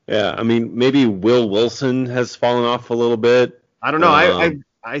 Yeah, I mean, maybe Will Wilson has fallen off a little bit. I don't know.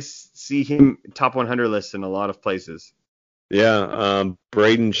 I see him top 100 lists in a lot of places. Yeah,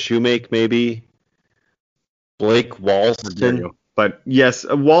 Braden Shoemake maybe. Blake Walston. But yes,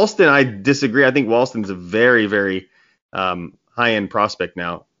 Walston, I disagree. I think Walston's a very, very high-end prospect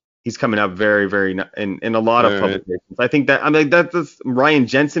now. He's coming up very, very in a lot of publications. I think that Ryan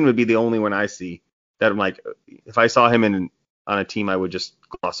Jensen would be the only one I see that I'm like, if I saw him on a team, I would just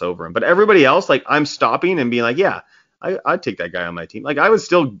gloss over him. But everybody else, like, I'm stopping and being like, yeah, I'd take that guy on my team. Like, I would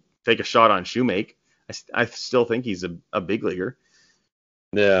still take a shot on Shoemake. I still think he's a big leaguer.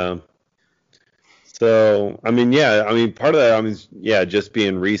 Yeah. So, part of that, just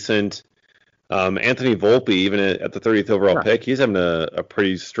being recent. Anthony Volpe, even at the 30th overall pick, he's having a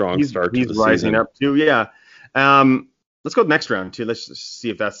pretty strong start to the season. He's rising up too, yeah. Let's go next round too. Let's just see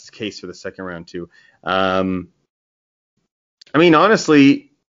if that's the case for the second round too. Honestly,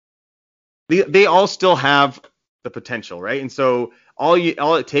 they all still have the potential, right? And so all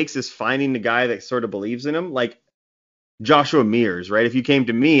it takes is finding the guy that sort of believes in him, like Joshua Mears, right? If you came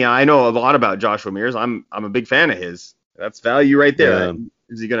to me, I know a lot about Joshua Mears. I'm a big fan of his. That's value right there. Yeah.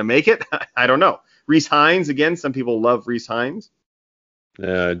 Is he going to make it? I don't know. Rhys Hines, again, some people love Rhys Hines.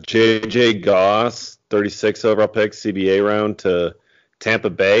 J.J. Goss, 36 overall pick, CBA round to Tampa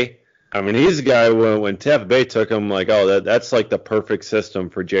Bay. I mean, he's a guy when Tampa Bay took him, like, that's like the perfect system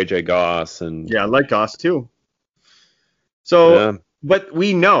for J.J. Goss. And yeah, I like Goss too. So, but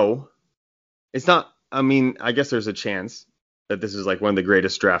we know it's not, I guess there's a chance that this is like one of the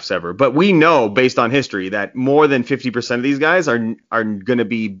greatest drafts ever. But we know, based on history, that more than 50% of these guys are going to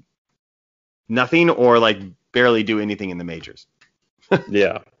be nothing or like barely do anything in the majors.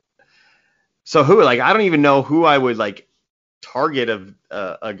 Yeah. So I don't even know who I would like target of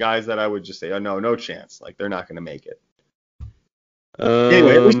guys that I would just say, oh, no chance. Like, they're not going to make it.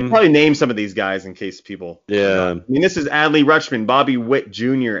 Anyway, we should probably name some of these guys in case people. Yeah. This is Adley Rutschman, Bobby Witt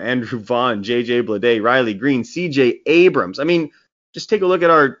Jr., Andrew Vaughn, J.J. Bleday, Riley Green, C.J. Abrams. Just take a look at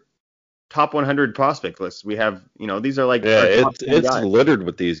our top 100 prospect list. We have, these are like it's littered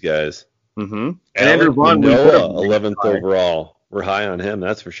with these guys. Mm-hmm. And Andrew Vaughn, 11th overall. We're high on him,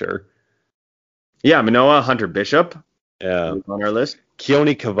 that's for sure. Yeah, Manoah, Hunter Bishop. Yeah. On our list.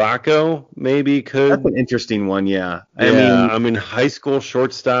 Keone Cavaco maybe could. That's an interesting one, yeah. High school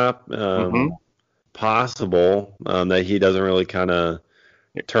shortstop, possible that he doesn't really kind of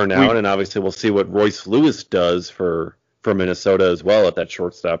turn out, and obviously we'll see what Royce Lewis does for Minnesota as well at that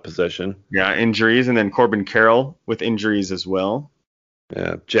shortstop position. Yeah, injuries, and then Corbin Carroll with injuries as well.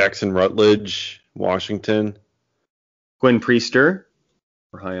 Yeah, Jackson Rutledge, Washington. Quinn Priester,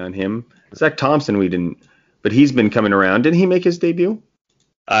 we're high on him. Zach Thompson, we didn't, but he's been coming around. Didn't he make his debut?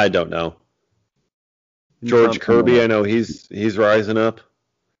 I don't know. George Kirby, I know he's rising up.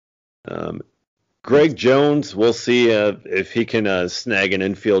 Greg Jones, we'll see if he can snag an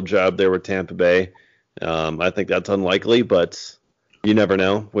infield job there with Tampa Bay. I think that's unlikely, but you never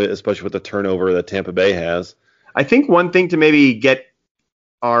know, especially with the turnover that Tampa Bay has. I think one thing to maybe get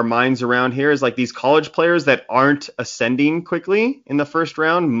our minds around here is like these college players that aren't ascending quickly in the first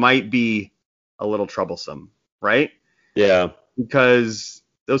round might be a little troublesome, right? Yeah. Because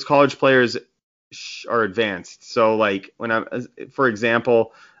those college players are advanced. So like for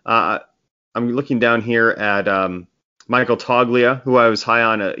example, I'm looking down here at Michael Toglia, who I was high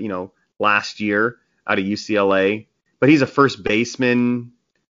on, last year out of UCLA, but he's a first baseman.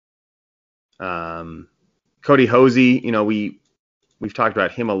 Cody Hosey, we've talked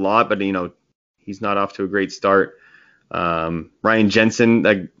about him a lot, but he's not off to a great start. Ryan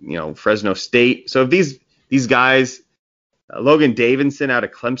Jensen, Fresno State. So if these guys, Logan Davidson out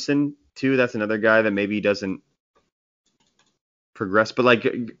of Clemson too, that's another guy that maybe doesn't progress. But like,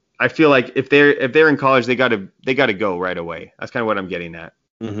 I feel like if they're in college, they gotta go right away. That's kind of what I'm getting at.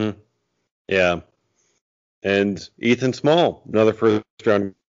 Mm-hmm. Yeah. And Ethan Small, another first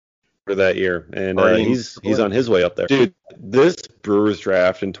round for that year, and he's on his way up there. Dude, this Brewers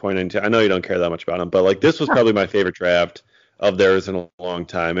draft in 2019, I know you don't care that much about him, but like this was probably my favorite draft of theirs in a long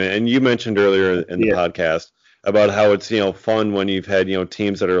time. And you mentioned earlier in the podcast about how it's fun when you've had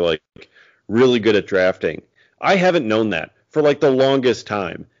teams that are like really good at drafting. I haven't known that for like the longest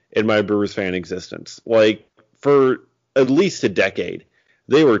time in my Brewers fan existence. Like for at least a decade,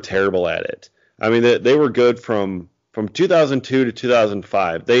 they were terrible at it. I mean, they were good from 2002 to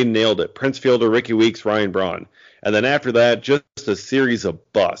 2005. They nailed it. Prince Fielder, Ricky Weeks, Ryan Braun. And then after that, just a series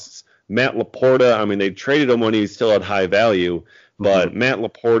of busts. Matt Laporta, I mean, they traded him when he still had high value, but Matt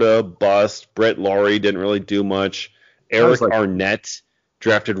Laporta, bust. Brett Laurie didn't really do much. Eric Arnett,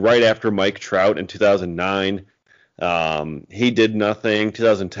 drafted right after Mike Trout in 2009. He did nothing.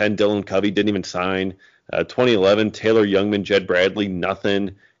 2010, Dylan Covey didn't even sign. 2011, Taylor Youngman, Jed Bradley,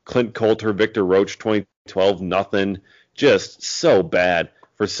 nothing. Clint Coulter, Victor Roach, 2012, nothing. Just so bad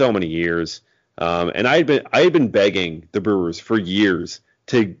for so many years. And I had been begging the Brewers for years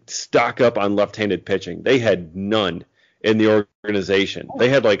to stock up on left-handed pitching. They had none in the organization. They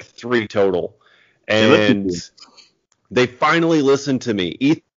had like 3 total. And they finally listened to me.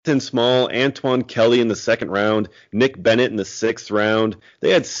 Ethan Small, Antoine Kelly in the 2nd round, Nick Bennett in the 6th round.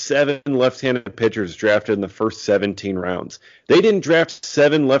 They had 7 left-handed pitchers drafted in the first 17 rounds. They didn't draft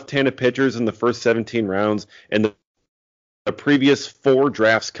 7 left-handed pitchers in the first 17 rounds in the previous 4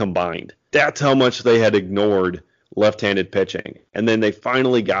 drafts combined. That's how much they had ignored left-handed pitching. And then they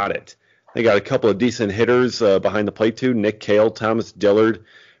finally got it. They got a couple of decent hitters behind the plate too. Nick Cale, Thomas Dillard,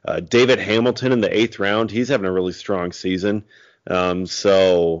 David Hamilton in the 8th round. He's having a really strong season.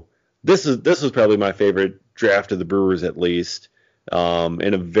 So this is probably my favorite draft of the Brewers, at least,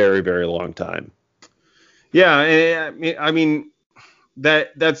 in a very, very long time. Yeah, I mean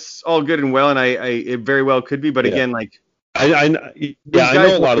that's all good and well, and it very well could be, but again, like I know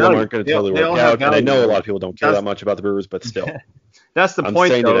a lot of them aren't going to totally work out, and I know a lot of people don't care that much about the Brewers, but still, that's the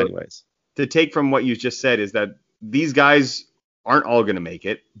point. Saying though, it anyways. To take from what you just said is that these guys aren't all going to make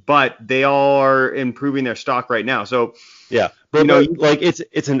it, but they all are improving their stock right now. So yeah, but like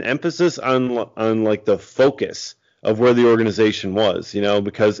it's an emphasis on like the focus of where the organization was,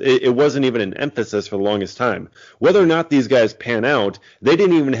 because it wasn't even an emphasis for the longest time. Whether or not these guys pan out, they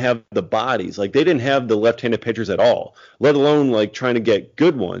didn't even have the bodies. Like they didn't have the left-handed pitchers at all, let alone like trying to get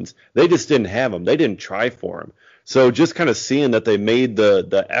good ones. They just didn't have them. They didn't try for them. So just kind of seeing that they made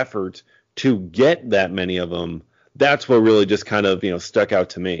the effort to get that many of them, that's what really just kind of, stuck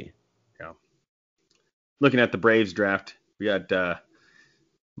out to me. Yeah. Looking at the Braves draft, we got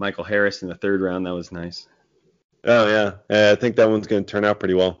Michael Harris in the 3rd round. That was nice. Oh, yeah. I think that one's going to turn out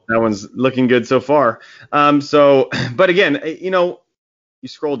pretty well. That one's looking good so far. But again, you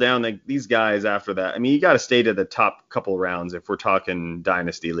scroll down, like these guys after that. I mean, you got to stay to the top couple rounds if we're talking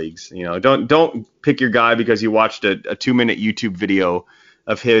dynasty leagues. Don't pick your guy because you watched a 2-minute YouTube video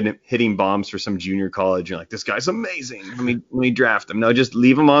of hitting bombs for some junior college. You're like, this guy's amazing. Let me draft him. No, just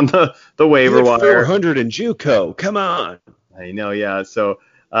leave him on the waiver wire. 400 in JUCO. Come on. I know, yeah. So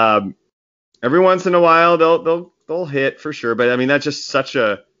every once in a while they'll hit for sure, but I mean that's just such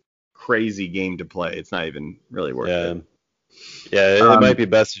a crazy game to play. It's not even really worth it. Yeah, it might be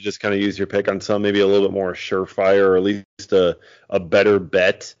best to just kind of use your pick on some maybe a little bit more surefire, or at least a better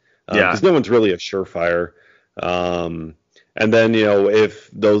bet. Because no one's really a surefire. And then,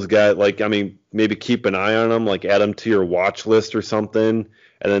 if those guys, maybe keep an eye on them, like add them to your watch list or something,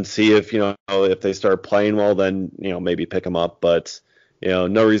 and then see if, if they start playing well, then, maybe pick them up. But,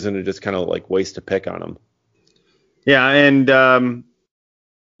 no reason to just kind of like waste a pick on them. Yeah. And,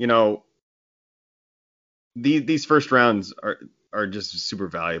 these first rounds are just super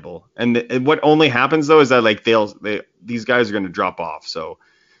valuable. And what only happens though is that like these guys are going to drop off. So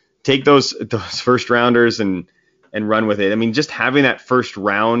take those first rounders and run with it. I mean, just having that first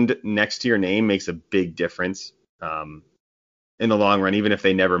round next to your name makes a big difference in the long run, even if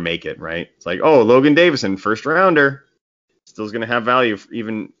they never make it, right? It's like, oh, Logan Davison, first rounder, still is going to have value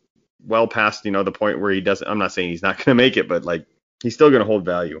even well past, the point where he doesn't. I'm not saying he's not going to make it, but like he's still going to hold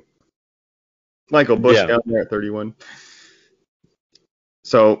value. Michael Busch down there at 31.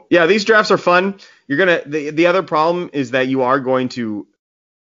 So yeah, these drafts are fun. The other problem is that you are going to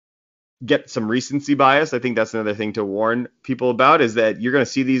get some recency bias. I think that's another thing to warn people about, is that you're going to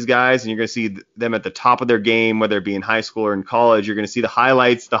see these guys and you're going to see them at the top of their game, whether it be in high school or in college. You're going to see the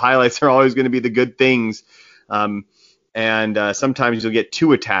highlights. The highlights are always going to be the good things. And sometimes you'll get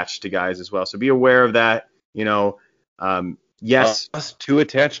too attached to guys as well. So be aware of that. Yes. Us too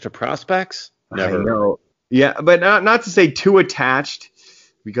attached to prospects? Never. I know. Yeah, but not to say too attached,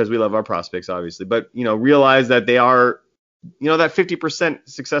 because we love our prospects, obviously. But, realize that they are, that 50%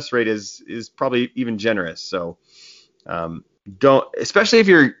 success rate is probably even generous. So don't, especially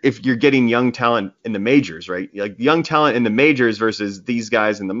if you're getting young talent in the majors, right? Like young talent in the majors versus these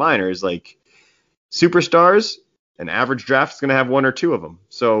guys in the minors, like superstars, an average draft is going to have 1 or 2 of them.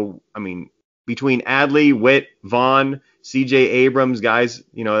 So, I mean, between Adley, Witt, Vaughn, CJ Abrams, guys,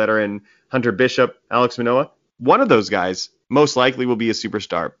 that are in Hunter Bishop, Alex Manoah. One of those guys most likely will be a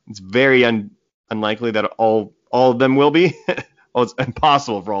superstar. It's very unlikely that all of them will be. Well, it's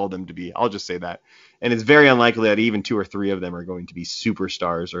impossible for all of them to be. I'll just say that. And it's very unlikely that even 2 or 3 of them are going to be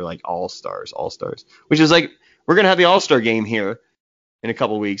superstars or like all-stars, which is like, we're going to have the all-star game here in a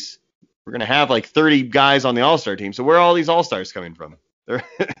couple weeks. We're going to have like 30 guys on the all-star team. So where are all these all-stars coming from? There's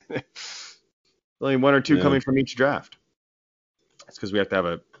only 1 or 2 coming from each draft. That's because we have to have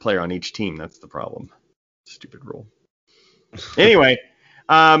a player on each team. That's the problem. Stupid rule. Anyway,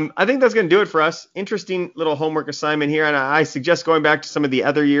 I think that's going to do it for us. Interesting little homework assignment here. And I suggest going back to some of the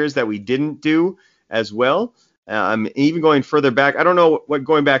other years that we didn't do as well. Even going further back. I don't know what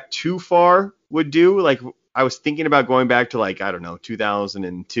going back too far would do. Like, I was thinking about going back to, like, I don't know,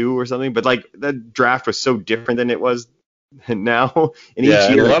 2002 or something. But, like, that draft was so different than it was now. And each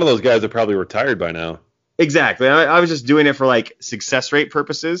year, a lot of those guys are probably retired by now. Exactly. I was just doing it for, like, success rate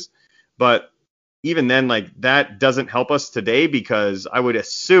purposes. But even then, like, that doesn't help us today, because I would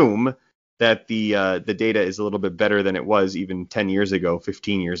assume that the data is a little bit better than it was even 10 years ago,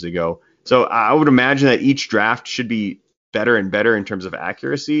 15 years ago. So I would imagine that each draft should be better and better in terms of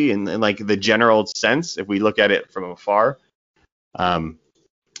accuracy and like the general sense if we look at it from afar.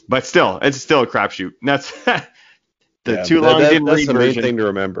 But still, it's still a crapshoot. And that's the too long didn't read version. That's the main thing to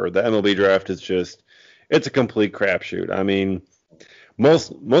remember. The MLB draft is it's a complete crapshoot. I mean,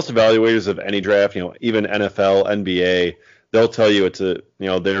 most evaluators of any draft, even NFL, NBA, they'll tell you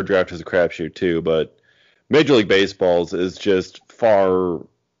their draft is a crapshoot too. But Major League Baseball's is just far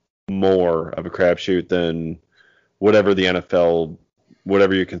more of a crapshoot than whatever you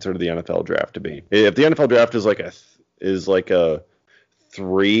consider the NFL draft to be. If the NFL draft is like a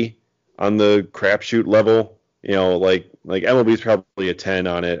 3 on the crapshoot level, like MLB is probably a 10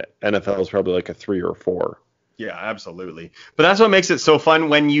 on it. NFL is probably like a 3 or 4. Yeah, absolutely. But that's what makes it so fun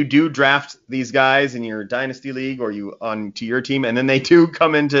when you do draft these guys in your dynasty league or you on to your team, and then they do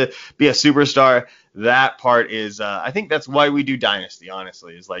come in to be a superstar. That part is, I think that's why we do dynasty,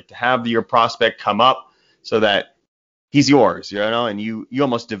 honestly, is like to have your prospect come up so that he's yours, and you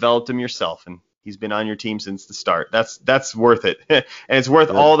almost developed him yourself, and he's been on your team since the start. That's worth it. And it's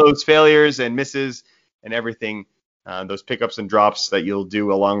worth all those failures and misses and everything, those pickups and drops that you'll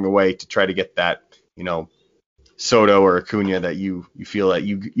do along the way to try to get that, Soto or Acuna that you feel that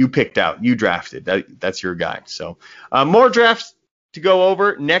you picked out, you drafted. That's your guy. So more drafts to go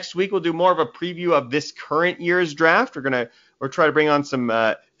over. Next week we'll do more of a preview of this current year's draft. We'll try to bring on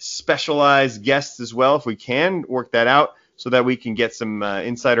some specialized guests as well if we can work that out so that we can get some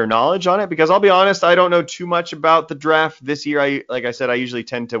insider knowledge on it. Because I'll be honest, I don't know too much about the draft this year. Like I said, I usually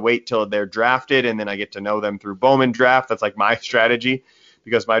tend to wait till they're drafted and then I get to know them through Bowman Draft. That's like my strategy,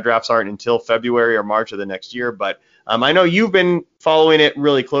 because my drafts aren't until February or March of the next year. But I know you've been following it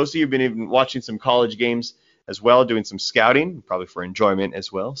really closely. You've been even watching some college games as well, doing some scouting, probably for enjoyment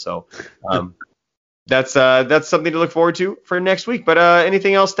as well. So that's something to look forward to for next week. But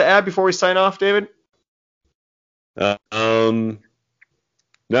anything else to add before we sign off, David? Not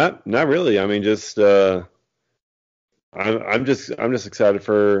really. I mean, just I'm just excited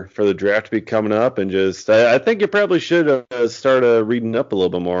for the draft to be coming up, and I think you probably should start reading up a little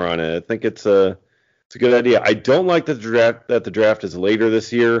bit more on it. I think it's a good idea. I don't like that the draft is later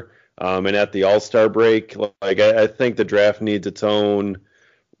this year, and at the All-Star break. Like I think the draft needs its own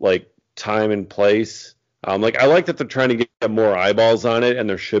like time and place. I like that they're trying to get more eyeballs on it, and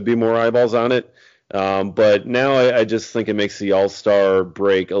there should be more eyeballs on it. But now I just think it makes the All-Star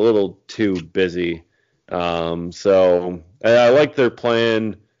break a little too busy. So I like their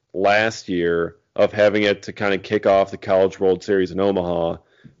plan last year of having it to kind of kick off the College World Series in Omaha,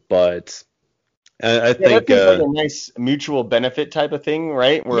 but I think that's like a nice mutual benefit type of thing,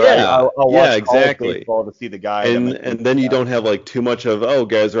 right? Where I'll watch exactly. Baseball to see the guy, and then you don't have like too much of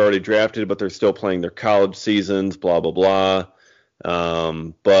guys are already drafted, but they're still playing their college seasons, blah blah blah.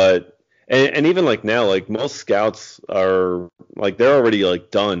 But even like now, like most scouts are like they're already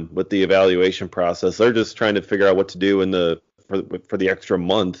like done with the evaluation process. They're just trying to figure out what to do for the extra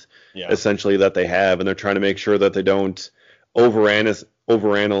month, essentially, that they have, and they're trying to make sure that they don't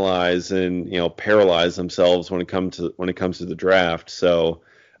overanalyze and paralyze themselves when it comes to the draft. So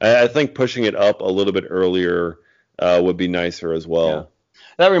I think pushing it up a little bit earlier would be nicer as well. Yeah.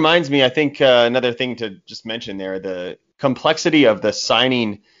 That reminds me, I think another thing to just mention there, the complexity of the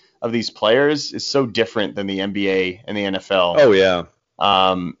signing of these players is so different than the NBA and the NFL. Oh yeah.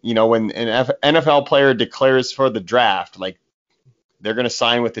 When an NFL player declares for the draft, like they're going to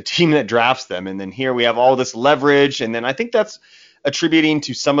sign with the team that drafts them. And then here we have all this leverage. And then I think that's attributing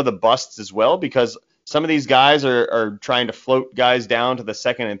to some of the busts as well, because some of these guys are trying to float guys down to the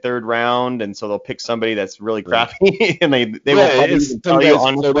second and third round, and so they'll pick somebody that's really crappy, and they will probably even tell you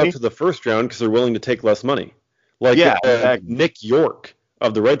honestly float up to the first round because they're willing to take less money. Like exactly. Nick York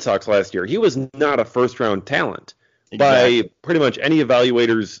of the Red Sox last year, he was not a first round talent by pretty much any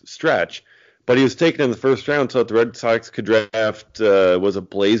evaluator's stretch, but he was taken in the first round so that the Red Sox could draft was it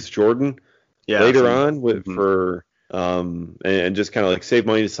Blaze Jordan later on for and just kind of like save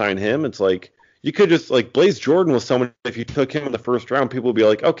money to sign him. It's like you could just like Blaze Jordan was someone, if you took him in the first round, people would be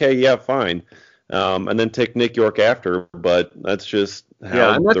like, okay, yeah, fine. And then take Nick York after, but that's just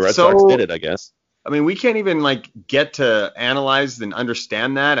how the Red Sox did it, I guess. I mean, we can't even like get to analyze and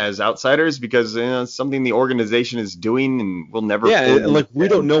understand that as outsiders because it's something the organization is doing, and we'll never. Yeah, and like we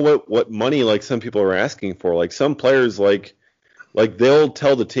don't know what money like some people are asking for. Like some players, like they'll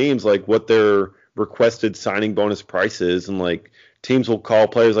tell the teams like what their requested signing bonus price is, and like teams will call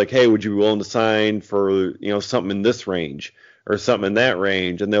players like, hey, would you be willing to sign for something in this range or something in that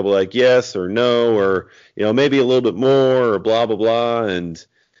range, and they'll be like yes or no or maybe a little bit more or blah blah blah, and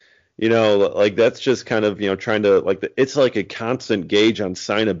like that's just kind of trying to like it's like a constant gauge on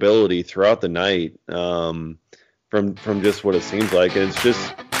signability throughout the night from just what it seems like, and it's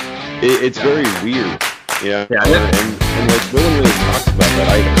just it's very weird. And like no one really talks about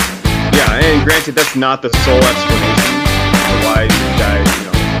that either. Yeah, and granted, that's not the sole explanation for why these guys,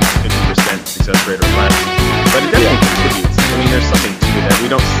 50% success rate or less. But it definitely contributes. I mean, there's something to it that we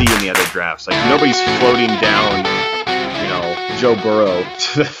don't see in the other drafts. Like, nobody's floating down, Joe Burrow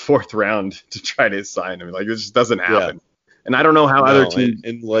to the fourth round to try to sign him. Like, it just doesn't happen. Yeah. And I don't know how other teams...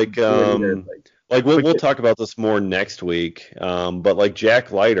 And we'll talk about this more next week. But, like,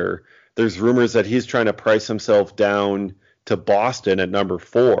 Jack Leiter, there's rumors that he's trying to price himself down to Boston at number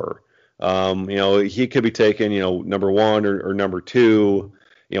 4. He could be taken, number 1 or number 2,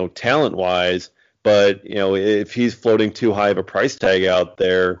 talent-wise. But, if he's floating too high of a price tag out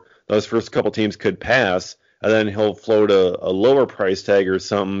there, those first couple teams could pass, and then he'll float a lower price tag or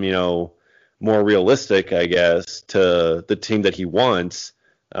something, more realistic, I guess, to the team that he wants,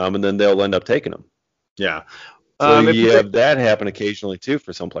 and then they'll end up taking him. Yeah. So you have that happen occasionally, too,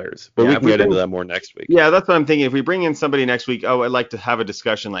 for some players. But we can get into that more next week. Yeah, that's what I'm thinking. If we bring in somebody next week, I'd like to have a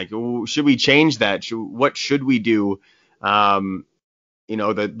discussion like, should we change that? What should we do? The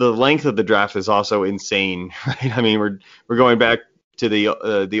length of the draft is also insane, right? I mean, we're going back to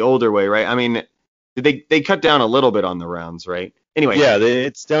the older way, right? I mean, they cut down a little bit on the rounds, right? Anyway. Yeah,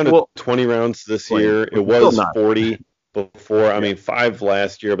 it's down to 20 rounds this year. It was 40 before. I mean, 5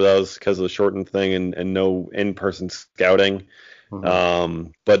 last year, but that was because of the shortened thing and no in-person scouting. Mm-hmm.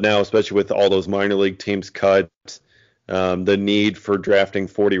 But now, especially with all those minor league teams cut, the need for drafting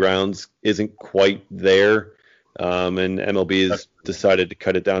 40 rounds isn't quite there. And MLB has decided to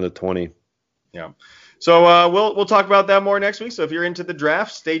cut it down to 20. Yeah. So we'll talk about that more next week. So if you're into the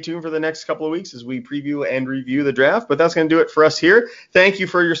draft, stay tuned for the next couple of weeks as we preview and review the draft. But that's going to do it for us here. Thank you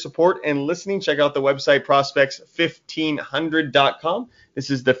for your support and listening. Check out the website prospects1500.com. This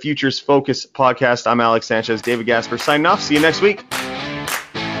is the Futures Focus podcast. I'm Alex Sanchez, David Gasper signing off. See you next week.